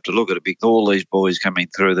they would have to look at it. All these boys coming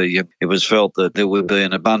through, it was felt that there would be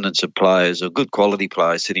an abundance of players, of good quality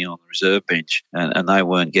players sitting on the reserve bench, and they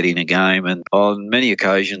weren't getting a game. And on many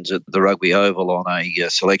occasions at the Rugby Oval on a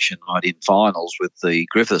selection night in finals with the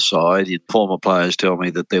Griffith side, former players tell me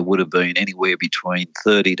that there would have been anywhere between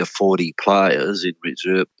 30 to 40 players in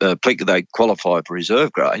reserve. They qualified for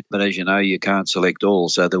reserve grade, but as you know, you can't select all,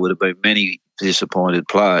 so there would have been many disappointed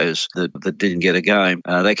players that didn't get a game.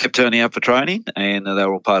 They kept turning up for training, and they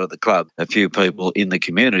were all part of the club. A few people in the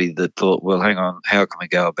community that thought, well, hang on, how can we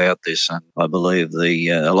go about this? And I believe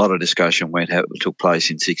a lot of discussion took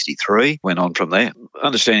place in 63, went on from there.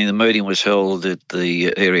 Understanding the meeting was held at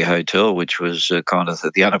the area hotel, which was kind of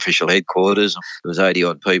the unofficial headquarters. There was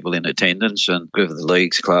 80-odd people in attendance, and Griffith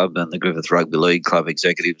Leagues Club and the Griffith Rugby League Club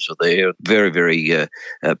executives were there. Very, very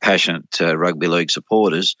passionate rugby league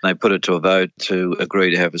supporters. They put it to a vote to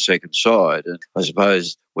agree to have a second side. And I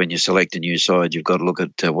suppose when you select a new side, you've got to look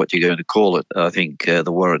at what you're going to call it. I think the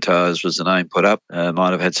Waratahs was the name put up.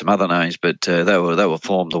 Might have had some other names, but they were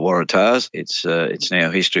formed the Waratahs. It's now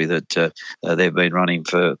history that they've been running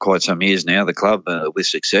for quite some years now, the club, with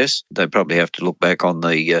success. They probably have to look back on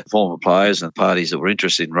the former players and parties that were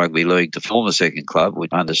interested in rugby league to form a second club,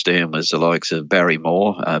 which I understand was the likes of Barry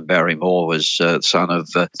Moore. Barry Moore was the son of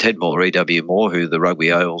Ted Moore, E.W. Moore, who the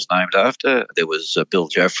Rugby Oval's named after. There was Bill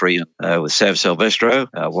Jaffrey and with Sav Silvestro,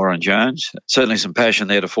 Warren Jones. Certainly some passion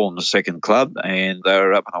there to form the second club, and they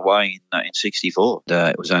were up and away in 64.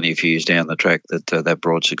 It was only a few years down the track that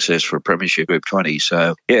brought success for a premiership Group 20.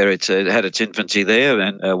 So, yeah, it had its infancy there,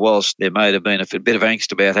 and whilst there may have been a bit of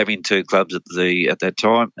angst about having two clubs at that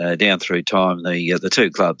time, down through time, the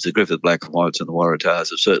two clubs, the Griffith Black and Whites and the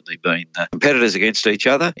Waratahs, have certainly been competitors against each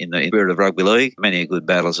other in the spirit of rugby league. Many good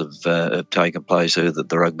battles have taken place either at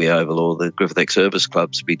the Rugby Oval or the Griffith ex-service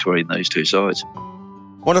clubs between these two sides.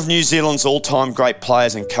 One of New Zealand's all-time great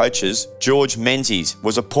players and coaches, George Menzies,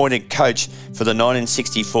 was appointed coach for the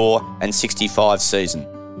 1964 and 65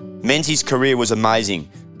 season. Menzies' career was amazing,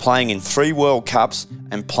 playing in 3 World Cups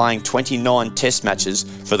and playing 29 Test matches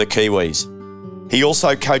for the Kiwis. He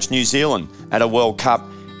also coached New Zealand at a World Cup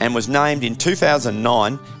and was named in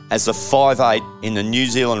 2009 as the 5'8" in the New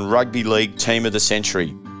Zealand Rugby League Team of the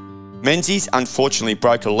Century. Menzies unfortunately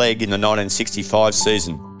broke a leg in the 1965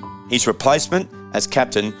 season. His replacement as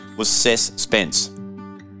captain was Cess Spence.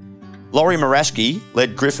 Laurie Marashki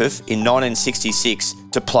led Griffith in 1966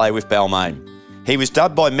 to play with Balmain. He was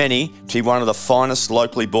dubbed by many to be one of the finest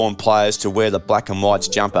locally born players to wear the black and whites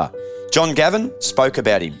jumper. John Gavin spoke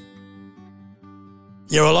about him.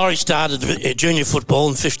 Yeah, well, Laurie started junior football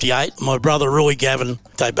in 58. My brother Roy Gavin,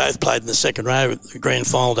 they both played in the second row at the grand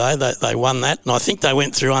final day. They won that, and I think they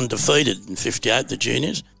went through undefeated in 58, the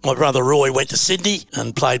juniors. My brother Roy went to Sydney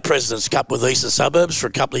and played President's Cup with Eastern Suburbs for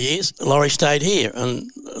a couple of years. Laurie stayed here,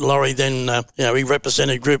 and Laurie then, he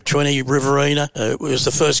represented Group 20, Riverina. Was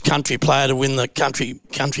the first country player to win the country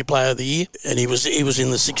player of the year, and he was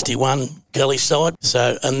in the 61 Kelly side.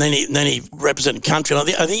 So, and then he represented country. And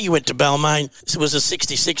I think he went to Balmain. It was a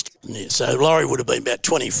 66. So Laurie would have been about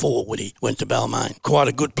 24 when he went to Balmain. Quite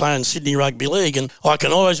a good player in Sydney Rugby League. And I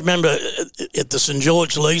can always remember at the St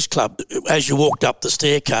George Leagues Club, as you walked up the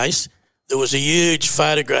staircase, there was a huge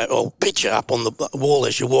photograph or picture up on the wall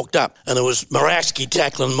as you walked up, and it was Moraski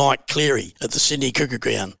tackling Mike Cleary at the Sydney Cricket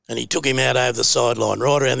Ground, and he took him out over the sideline,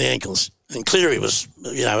 right around the ankles. And Cleary was,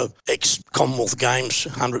 ex-Commonwealth Games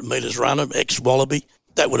 100 metres runner, ex-Wallaby.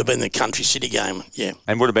 That would have been the Country City game, yeah.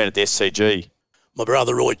 And would have been at the SCG. My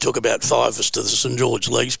brother Roy took about 5 of us to the St George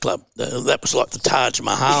Leagues Club. That was like the Taj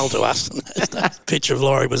Mahal to us. The picture of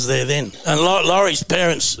Laurie was there then. And Laurie's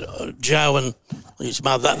parents, Joe and his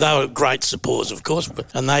mother, they were great supporters, of course,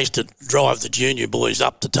 and they used to drive the junior boys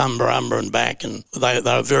up to Tumbarumba and back, and they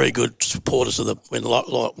were very good supporters of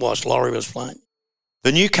whilst Laurie was playing.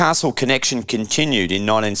 The Newcastle connection continued in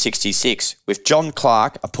 1966 with John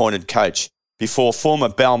Clark appointed coach, before former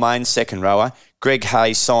Balmain second rower Greg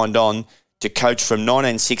Hayes signed on to coach from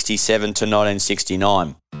 1967 to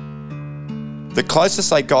 1969. The closest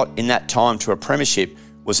they got in that time to a premiership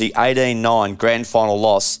was the 18-9 grand final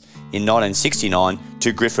loss in 1969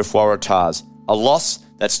 to Griffith Waratahs, a loss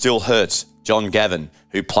that still hurts John Gavin,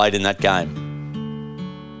 who played in that game.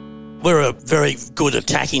 We're a very good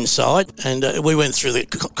attacking side, and we went through the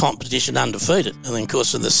competition undefeated. And then, of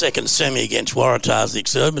course, in the second semi against Waratahs, the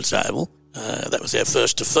Exurban Oval, that was our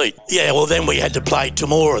first defeat. Yeah, well, then we had to play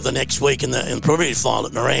Temora the next week in the Premier final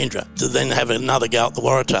at Narrandera to then have another go at the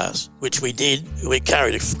Waratahs, which we did. We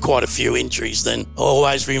carried quite a few injuries then. I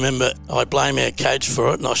always remember, I blame our coach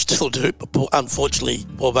for it, and I still do. But unfortunately,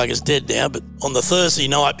 poor bugger's dead now. But on the Thursday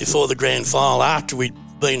night before the grand final, after we'd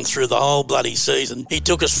been through the whole bloody season, he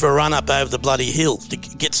took us for a run up over the bloody hill to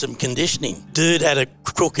get some conditioning. Dude had a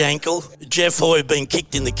crook ankle. Jeff Hoy had been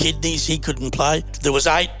kicked in the kidneys. He couldn't play. There was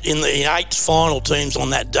 8 in the 8 final teams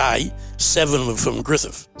on that day. 7 were from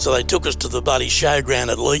Griffith. So they took us to the bloody showground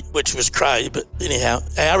at Leet, which was crazy. But anyhow,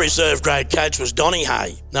 our reserve grade coach was Donny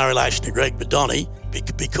Hay. No relation to Greg, but Donny.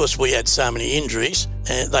 Because we had so many injuries,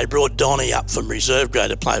 and they brought Donny up from reserve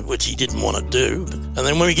grade to play, which he didn't want to do. And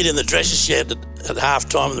then when we get in the dressing shed at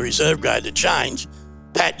half-time in the reserve grade to change,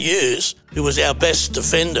 Pat Hughes, who was our best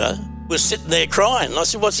defender, was sitting there crying. And I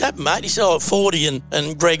said, "What's happened, mate?" He said, "Oh, 40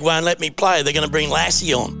 and Greg won't let me play. They're going to bring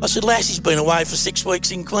Lassie on." I said, "Lassie's been away for 6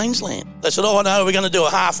 weeks in Queensland." They said, "Oh, no, we're going to do a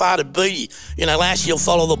half-hearted beatie. Lassie will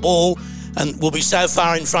follow the ball, and we'll be so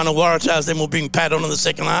far in front of Waratahs, then we'll bring Pat on in the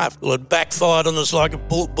second half." Well, it backfired on us like a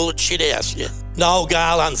bullet shithouse, yeah. Noel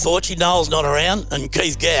Gale, unfortunately, Noel's not around, and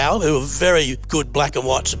Keith Gow, who were very good black and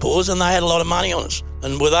white supporters, and they had a lot of money on us.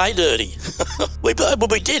 And were they dirty? we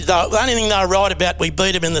did. The only thing they were right about, we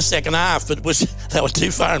beat them in the second half, but they were too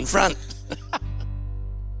far in front.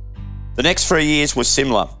 The next 3 years was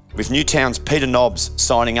similar, with Newtown's Peter Nobbs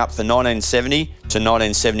signing up for 1970 to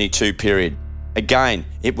 1972 period. Again,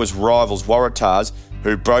 it was rivals Waratahs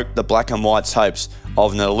who broke the Black and Whites' hopes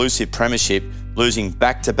of an elusive premiership, losing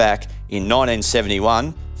back-to-back in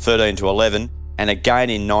 1971, 13-11, and again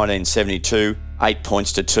in 1972, 8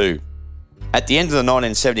 points to 2. At the end of the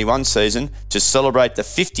 1971 season, to celebrate the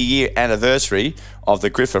 50-year anniversary of the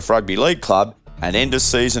Griffith Rugby League Club, an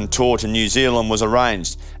end-of-season tour to New Zealand was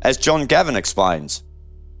arranged, as John Gavin explains.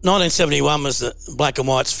 1971 was the Black and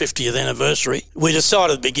White's 50th anniversary. We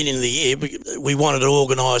decided at the beginning of the year we wanted to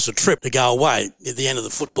organise a trip to go away at the end of the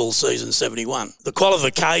football season, 71. The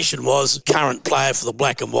qualification was current player for the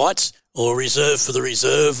Black and Whites or reserve for the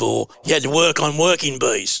reserve, or you had to work on working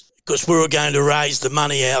bees, because we were going to raise the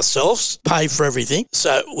money ourselves, pay for everything.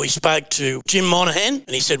 So we spoke to Jim Monaghan,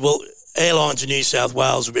 and he said, "Well, Airlines in New South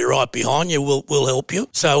Wales will be right behind you, we'll help you."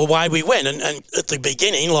 So away we went, and at the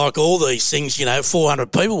beginning, like all these things,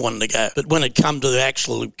 400 people wanted to go. But when it come to the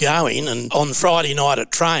actual going, and on Friday night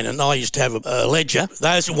at training, I used to have a ledger.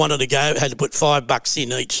 Those who wanted to go had to put $5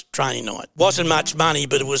 in each training night. Wasn't much money,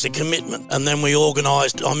 but it was a commitment. And then we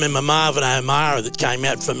organised, I remember Marvin O'Mara that came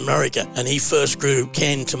out from America, and he first grew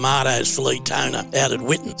canned tomatoes for Lee Toner out at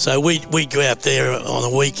Whitten. So we'd go out there on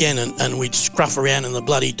a weekend and we'd scruff around in the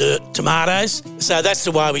bloody dirt, tomatoes. So that's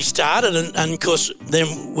the way we started, and of course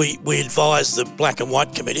then we advised the Black and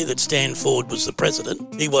White Committee that Stan Ford was the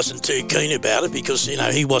president. He wasn't too keen about it because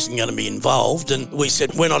he wasn't going to be involved, and we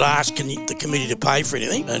said we're not asking the committee to pay for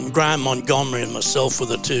anything, and Graham Montgomery and myself were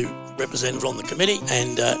the two representatives on the committee,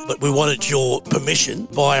 and but we wanted your permission,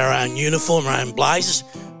 buy our own uniform, our own blazers,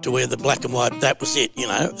 to where the black and white, that was it, you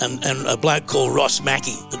know. And a bloke called Ross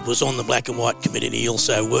Mackey that was on the black and white committee, and he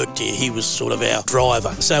also worked here. He was sort of our driver.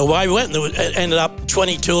 So away we went, and it ended up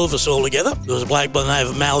 22 of us all together. There was a bloke by the name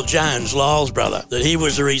of Mal Jones, Lyle's brother, that he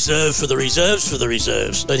was a reserve for the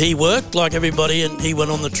reserves. But he worked like everybody, and he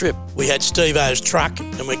went on the trip. We had Steve-O's truck,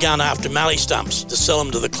 and we're going after mallee stumps to sell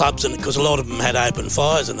them to the clubs, and because a lot of them had open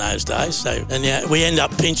fires in those days. So, and yeah, we end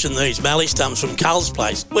up pinching these mallee stumps from Cull's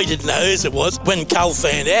place. We didn't know whose it was. When Cull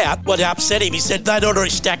found out, what upset him, he said they'd already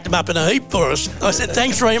stacked them up in a heap for us. I said,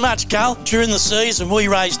 thanks very much, Cull. During the season, we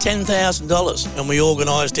raised $10,000, and we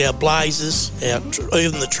organised our blazers,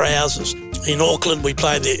 even the trousers. In Auckland, we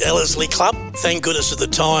played the Ellerslie Club. Thank goodness at the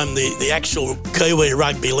time, the actual Kiwi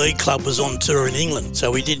Rugby League club was on tour in England, so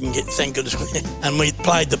we didn't get, thank goodness. And we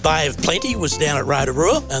played the Bay of Plenty, was down at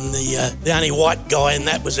Rotorua, and the only white guy in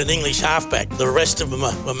that was an English halfback. The rest of them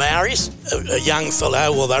were Maoris. A young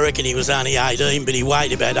fellow, well, they reckon he was only 18, but he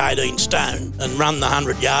weighed about 18 stone and run the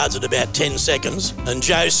 100 yards at about 10 seconds. And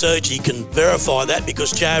Joe Sergi can verify that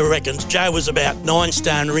because Joe reckons Joe was about 9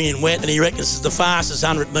 stone wringing wet, and he reckons it's the fastest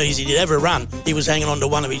 100 metres he'd ever run. He was hanging on to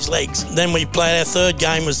one of his legs. Then we played, our third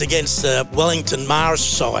game was against Wellington Mars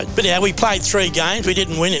side. But yeah, we played 3 games. We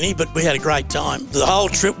didn't win any, but we had a great time. The whole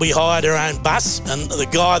trip we hired our own bus, and the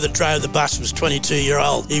guy that drove the bus was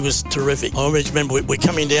 22-year-old. He was terrific. I always remember we're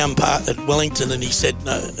coming down at Wellington, and he said,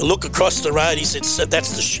 look across the road. He said, so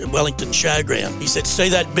that's the Wellington Showground. He said, see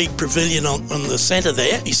that big pavilion on the centre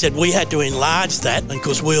there? He said, we had to enlarge that, and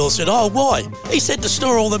because we all said, oh, why? He said, to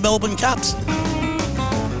store all the Melbourne Cups.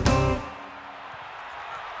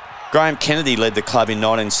 Graham Kennedy led the club in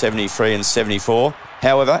 1973 and 74.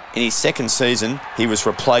 However, in his second season, he was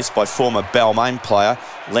replaced by former Balmain player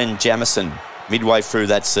Len Jamieson midway through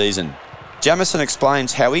that season. Jamieson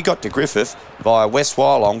explains how he got to Griffith via West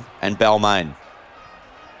Wyalong and Balmain.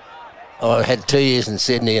 I had 2 years in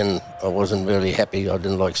Sydney and I wasn't really happy. I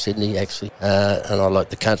didn't like Sydney, actually, and I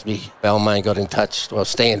liked the country. Balmain got in touch, well,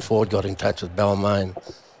 Stan Ford got in touch with Balmain,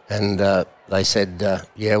 and they said,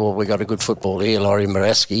 yeah, well, we got a good footballer here, Laurie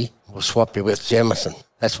Moraski. We'll swap you with Jamieson.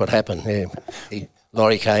 That's what happened. Yeah.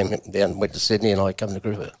 Laurie came down, went to Sydney, and I come to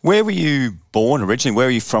Griffith. Where were you born originally? Where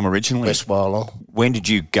were you from originally? West Wyalong. When did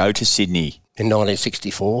you go to Sydney? In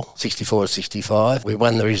 1964, 64-65. We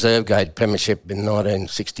won the reserve grade premiership in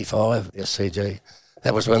 1965, the SCG.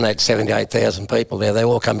 That was when they had 78,000 people there. They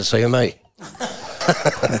all come to see me.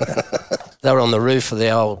 They were on the roof of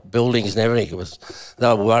the old buildings and everything. They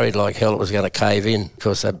were worried like hell it was going to cave in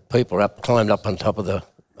because people climbed up on top of the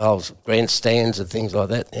old grandstands and things like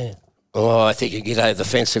that, yeah. Oh, I think you get over the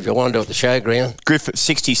fence if you want to at the showground. Griffith,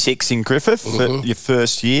 66 in Griffith for your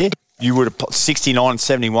first year. You would have 69 and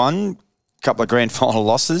 71, a couple of grand final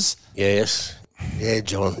losses. Yes. Yeah,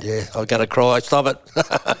 John, yeah. I'm going to cry. Stop it.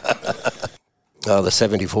 The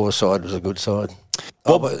 74 side was a good side.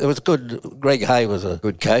 It was good. Greg Hay was a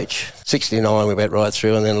good coach. 69 we went right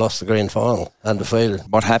through and then lost the grand final, undefeated.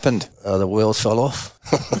 What happened? The wheels fell off.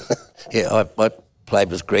 Yeah, I played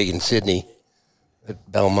with Greg in Sydney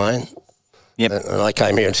at Balmain. Yep. And I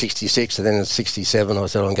came here in 66, and then in 67 I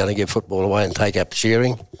said I'm going to give football away and take up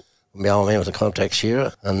shearing. Balmain was a contract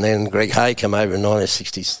shearer. And then Greg Hay came over in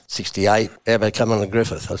 1968. How about coming to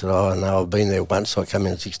Griffith? I said, oh, no, I've been there once. So I come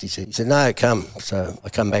in 66. He said, no, come. So I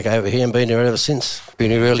come back over here and been here ever since.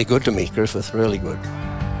 Been really good to me, Griffith, really good.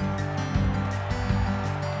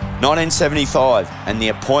 1975 and the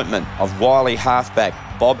appointment of wily halfback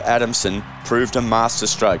Bob Adamson proved a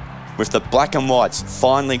masterstroke, with the Black and Whites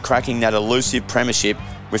finally cracking that elusive premiership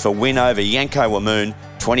with a win over Yanko Wamoon,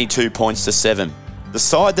 22 points to 7. The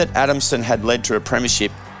side that Adamson had led to a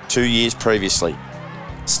premiership 2 years previously.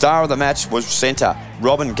 Star of the match was centre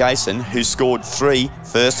Robin Gayson, who scored 3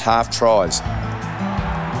 first-half tries.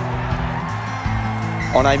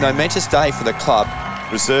 On a momentous day for the club,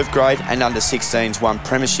 reserve grade and under-16s won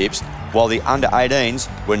premierships, while the under-18s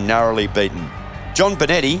were narrowly beaten. John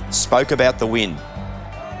Bonetti spoke about the win.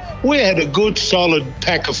 We had a good, solid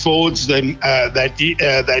pack of forwards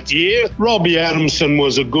that year. Robbie Adamson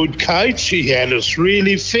was a good coach. He had us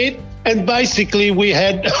really fit. And basically we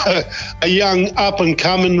had a young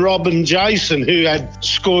up-and-coming Robin Jason who had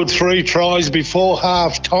scored 3 tries before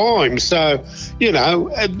half-time. So, you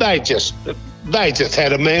know, they just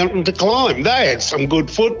had a mountain to climb. They had some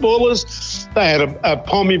good footballers. They had a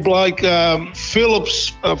pommy bloke,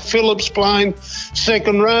 Phillips playing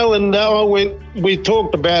second row, and I went, We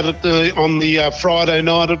talked about it on the Friday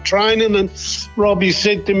night of training, and Robbie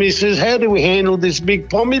said to me, he says, how do we handle this big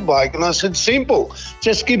pommy bloke? And I said, simple,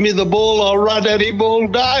 just give me the ball, I'll run at him all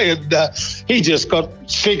day. And he just got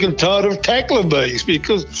sick and tired of tackling me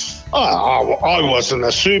because I wasn't a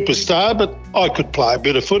superstar, but I could play a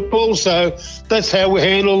bit of football, so that's how we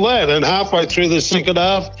handled that. And halfway through the second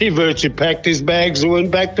half, he virtually packed his bags and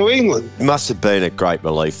went back to England. It must have been a great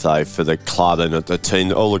relief, though, for the club and the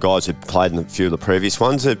team, all the guys who played in a few of the previous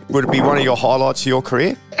ones. Would it be one of your highlights of your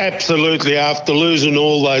career? Absolutely. After losing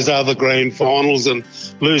all those other grand finals and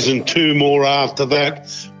losing 2 more after that,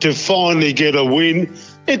 to finally get a win,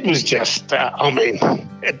 it was just,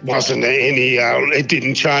 it wasn't any, it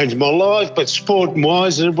didn't change my life, but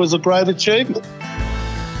sport-wise, it was a great achievement.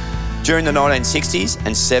 During the 1960s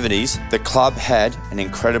and 70s, the club had an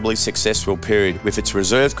incredibly successful period with its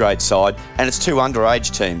reserve grade side and its 2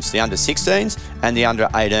 underage teams, the under-16s and the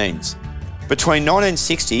under-18s. Between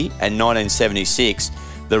 1960 and 1976,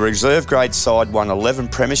 the reserve grade side won 11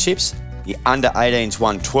 premierships, the under-18s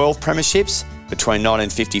won 12 premierships between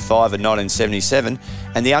 1955 and 1977,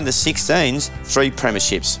 and the under-16s 3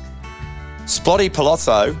 premierships. Splotty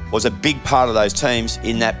Palazzo was a big part of those teams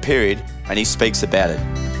in that period, and he speaks about it.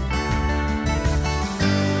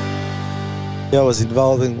 I was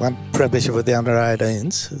involved in 1 premiership with the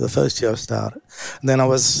under-18s, the first year I started. And then I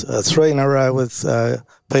was 3 in a row with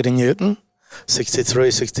Peter Newton, 63,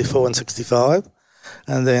 64 and 65.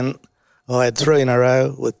 And then I had 3 in a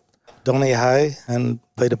row with Donny Hay and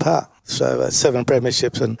Peter Parr. So 7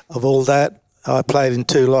 premierships, and of all that, I played in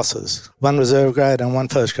 2 losses, 1 reserve grade and 1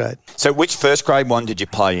 first grade. So which first grade one did you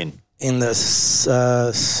play in? In the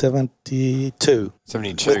 72.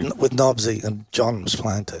 72. With Nobsy, and John was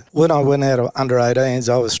playing too. When I went out of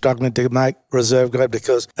under-18s, I was struggling to make reserve grade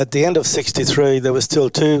because at the end of 63, there were still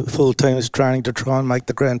 2 full teams training to try and make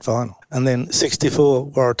the grand final. And then 64,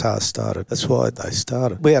 Waratahs started. That's why they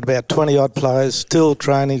started. We had about 20-odd players still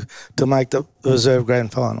training to make the reserve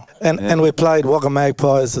grand final. And we played Wagga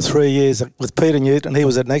Magpies the 3 years with Peter Newton. He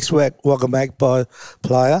was the next Wagga Magpie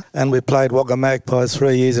player. And we played Wagga Magpies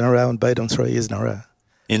 3 years in a row and beat them 3 years in a row.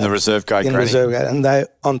 In the reserve grade In reserve grade. And they,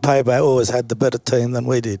 on paper, always had the better team than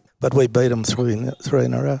we did. But we beat them 3 in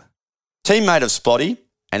a row. Teammate of Splotty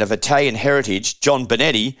and of Italian heritage, John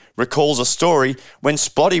Bonetti, recalls a story when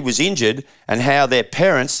Splotty was injured and how their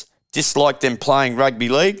parents disliked them playing rugby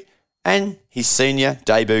league and his senior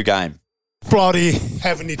debut game. Splotty,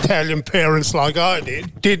 having Italian parents like I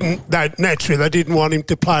did, they didn't want him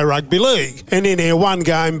to play rugby league. And in our one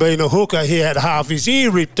game, being a hooker, he had half his ear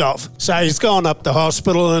ripped off. So he's gone up to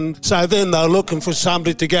hospital, and so then they're looking for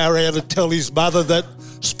somebody to go around and tell his mother that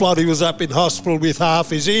Splotty was up in hospital with half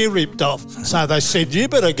his ear ripped off. So they said, you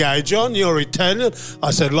better go, John, you're Italian. I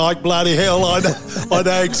said, like bloody hell, I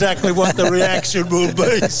know exactly what the reaction will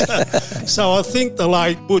be. So I think the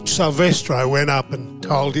late Butch Silvestro went up and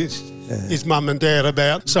told his mum and dad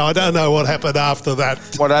about. So I don't know what happened after that.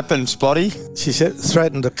 What happened, Splotty? She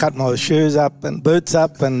threatened to cut my shoes up and boots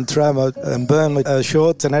up and and burn my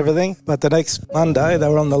shorts and everything. But the next Monday, they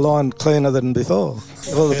were on the line cleaner than before.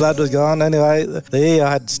 All the blood was gone. Anyway, the ear,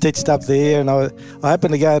 I had stitched up the ear, and I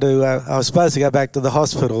happened to go to, I was supposed to go back to the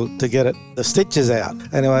hospital to get the stitches out.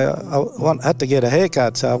 Anyway, I had to get a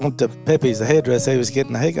haircut, so I went to Pepe's, the hairdresser. He was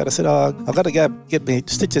getting a haircut. I said, I've got to go get me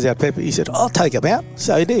stitches out, Pepe. He said, I'll take them out.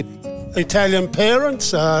 So he did. Italian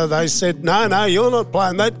parents, they said, no, you're not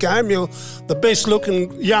playing that game. You're the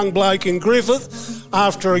best-looking young bloke in Griffith.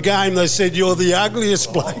 After a game, they said, you're the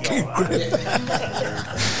ugliest bloke in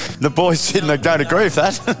Griffith. The boys didn't go to grief,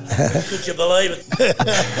 that. Could you believe it?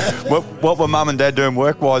 What were Mum and Dad doing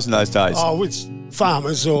work-wise in those days? Oh, it's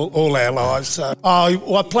farmers all our lives. So I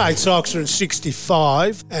played soccer in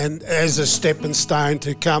 65 and as a stepping stone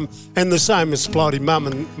to come. And the same as Splotty,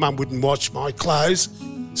 Mum wouldn't wash my clothes.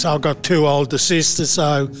 So I got 2 older sisters,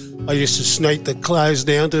 so I used to sneak the clothes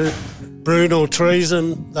down to Bruno Trees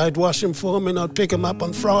and they'd wash them for me and I'd pick them up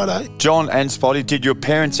on Friday. John and Splotty, did your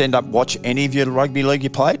parents end up watch any of your rugby league you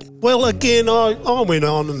played? Well, again, I went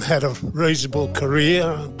on and had a reasonable career.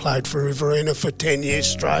 I played for Riverina for 10 years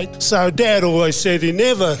straight. So Dad always said he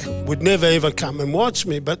would never ever come and watch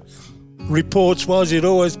me, but reports was he'd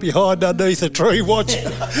always be hiding underneath a tree watching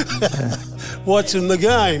the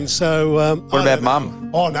game. So what about Mum?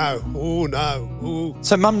 Oh no.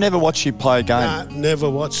 So Mum never watched you play a game? Nah, never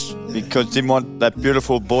watched. Because didn't want that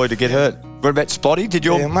beautiful boy to get hurt? What about Spotty? Did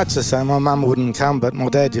you? Yeah, much the same. My mum wouldn't come, but my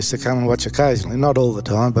dad used to come and watch occasionally. Not all the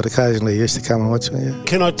time, but occasionally he used to come and watch me. Yeah.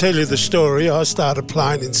 Can I tell you the story? I started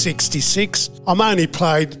playing in 66. I'm only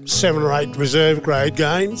played 7 or 8 reserve grade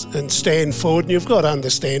games and Stan Ford, and you've got to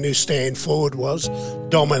understand who Stan Ford was,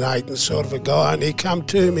 dominating sort of a guy. And he come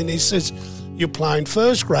to me and he says, "You're playing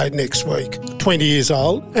first grade next week," 20 years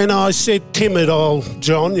old. And I said, timid old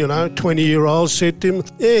John, 20-year-old, said to him,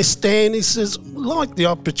 "Yeah, Stan," he says, "like the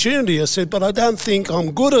opportunity." I said, "But I don't think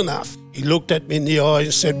I'm good enough." He looked at me in the eye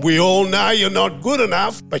and said, "We all know you're not good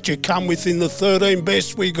enough, but you come within the 13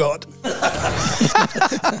 best we got."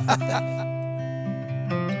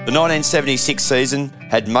 The 1976 season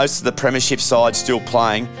had most of the premiership side still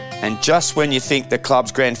playing, and just when you think the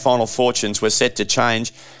club's grand final fortunes were set to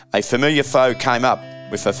change, a familiar foe came up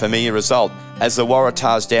with a familiar result as the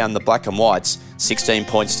Waratahs downed the Black and Whites 16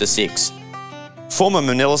 points to 6. Former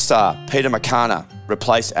Manila star Peter McCarter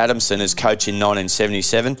replaced Adamson as coach in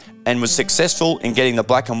 1977 and was successful in getting the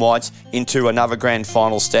Black and Whites into another grand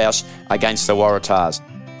final stoush against the Waratahs.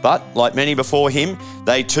 But, like many before him,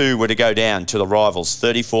 they too were to go down to the rivals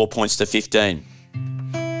 34 points to 15.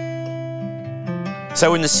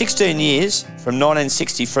 So in the 16 years, from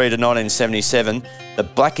 1963 to 1977, the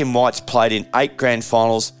Black and Whites played in 8 grand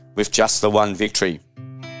finals with just the one victory.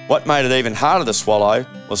 What made it even harder to swallow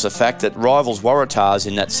was the fact that rivals Waratahs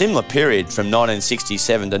in that similar period from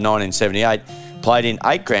 1967 to 1978 played in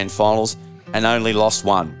 8 grand finals and only lost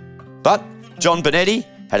 1. But John Bonetti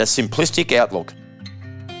had a simplistic outlook.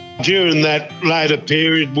 During that later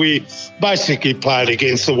period, we basically played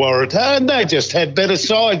against the Waratahs and they just had better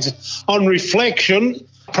sides. On reflection,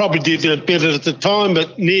 probably did it better at the time,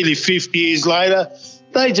 but nearly 50 years later,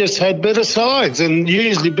 they just had better sides, and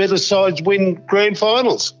usually better sides win grand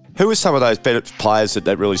finals. Who were some of those better players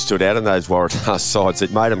that really stood out in those Waratahs sides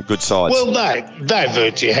that made them good sides? Well, they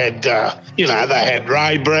virtually had, they had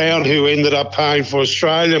Ray Brown, who ended up playing for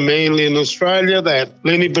Australia, Manly in Australia. They had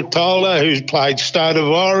Lenny Bertola, who's played State of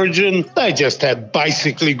Origin. They just had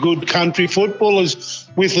basically good country footballers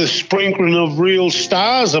with a sprinkling of real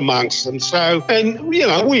stars amongst them. So, and,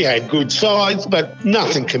 we had good sides, but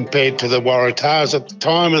nothing compared to the Waratahs at the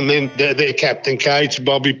time. And then their captain coach,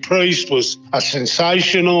 Bobby Priest, was a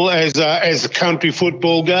sensational as the country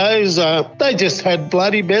football goes. They just had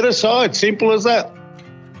bloody better sides, simple as that.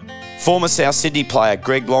 Former South Sydney player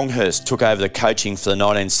Greg Longhurst took over the coaching for the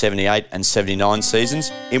 1978 and 79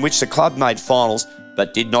 seasons, in which the club made finals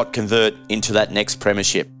but did not convert into that next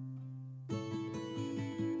premiership.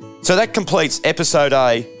 So that completes episode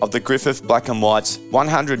A of the Griffith Black and Whites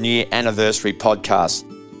 100-year anniversary podcast.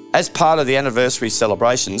 As part of the anniversary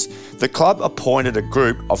celebrations, the club appointed a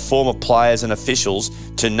group of former players and officials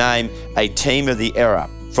to name a team of the era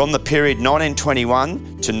from the period 1921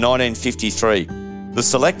 to 1953. The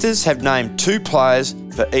selectors have named 2 players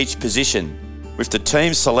for each position, with the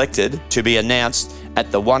team selected to be announced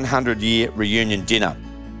at the 100-year reunion dinner.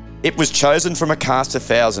 It was chosen from a cast of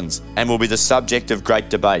thousands and will be the subject of great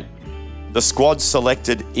debate. The squad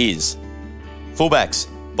selected is fullbacks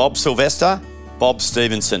Bob Sylvester, Bob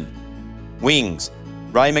Stevenson. Wings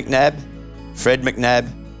Ray McNabb, Fred McNabb,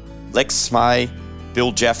 Lex Smay,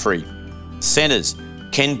 Bill Jaffrey. Centres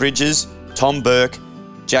Ken Bridges, Tom Burke,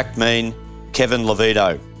 Jack Mean, Kevin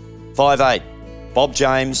Levito. 5'8", Bob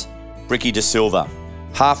James, Bricky De Silva.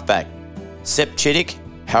 Halfback Sep Chittick,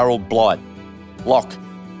 Harold Blight. Lock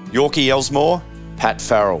Yorkie Elsmore, Pat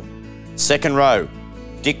Farrell. Second row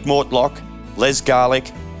Dick Mortlock, Les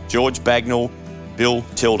Garlick, George Bagnall, Bill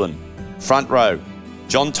Tilden. Front row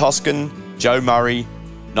John Toscan, Joe Murray,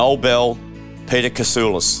 Noel Bell, Peter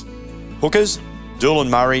Kasoulis. Hookers Doolan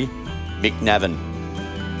Murray, Mick Navin.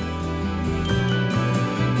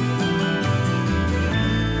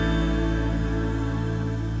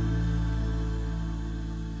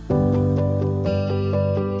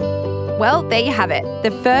 Well, there you have it,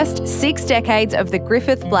 the first 6 decades of the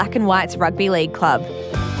Griffith Black and Whites Rugby League Club.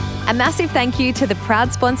 A massive thank you to the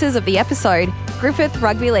proud sponsors of the episode, Griffith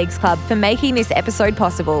Rugby Leagues Club, for making this episode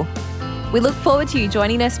possible. We look forward to you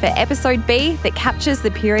joining us for episode B that captures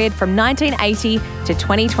the period from 1980 to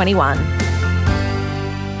 2021.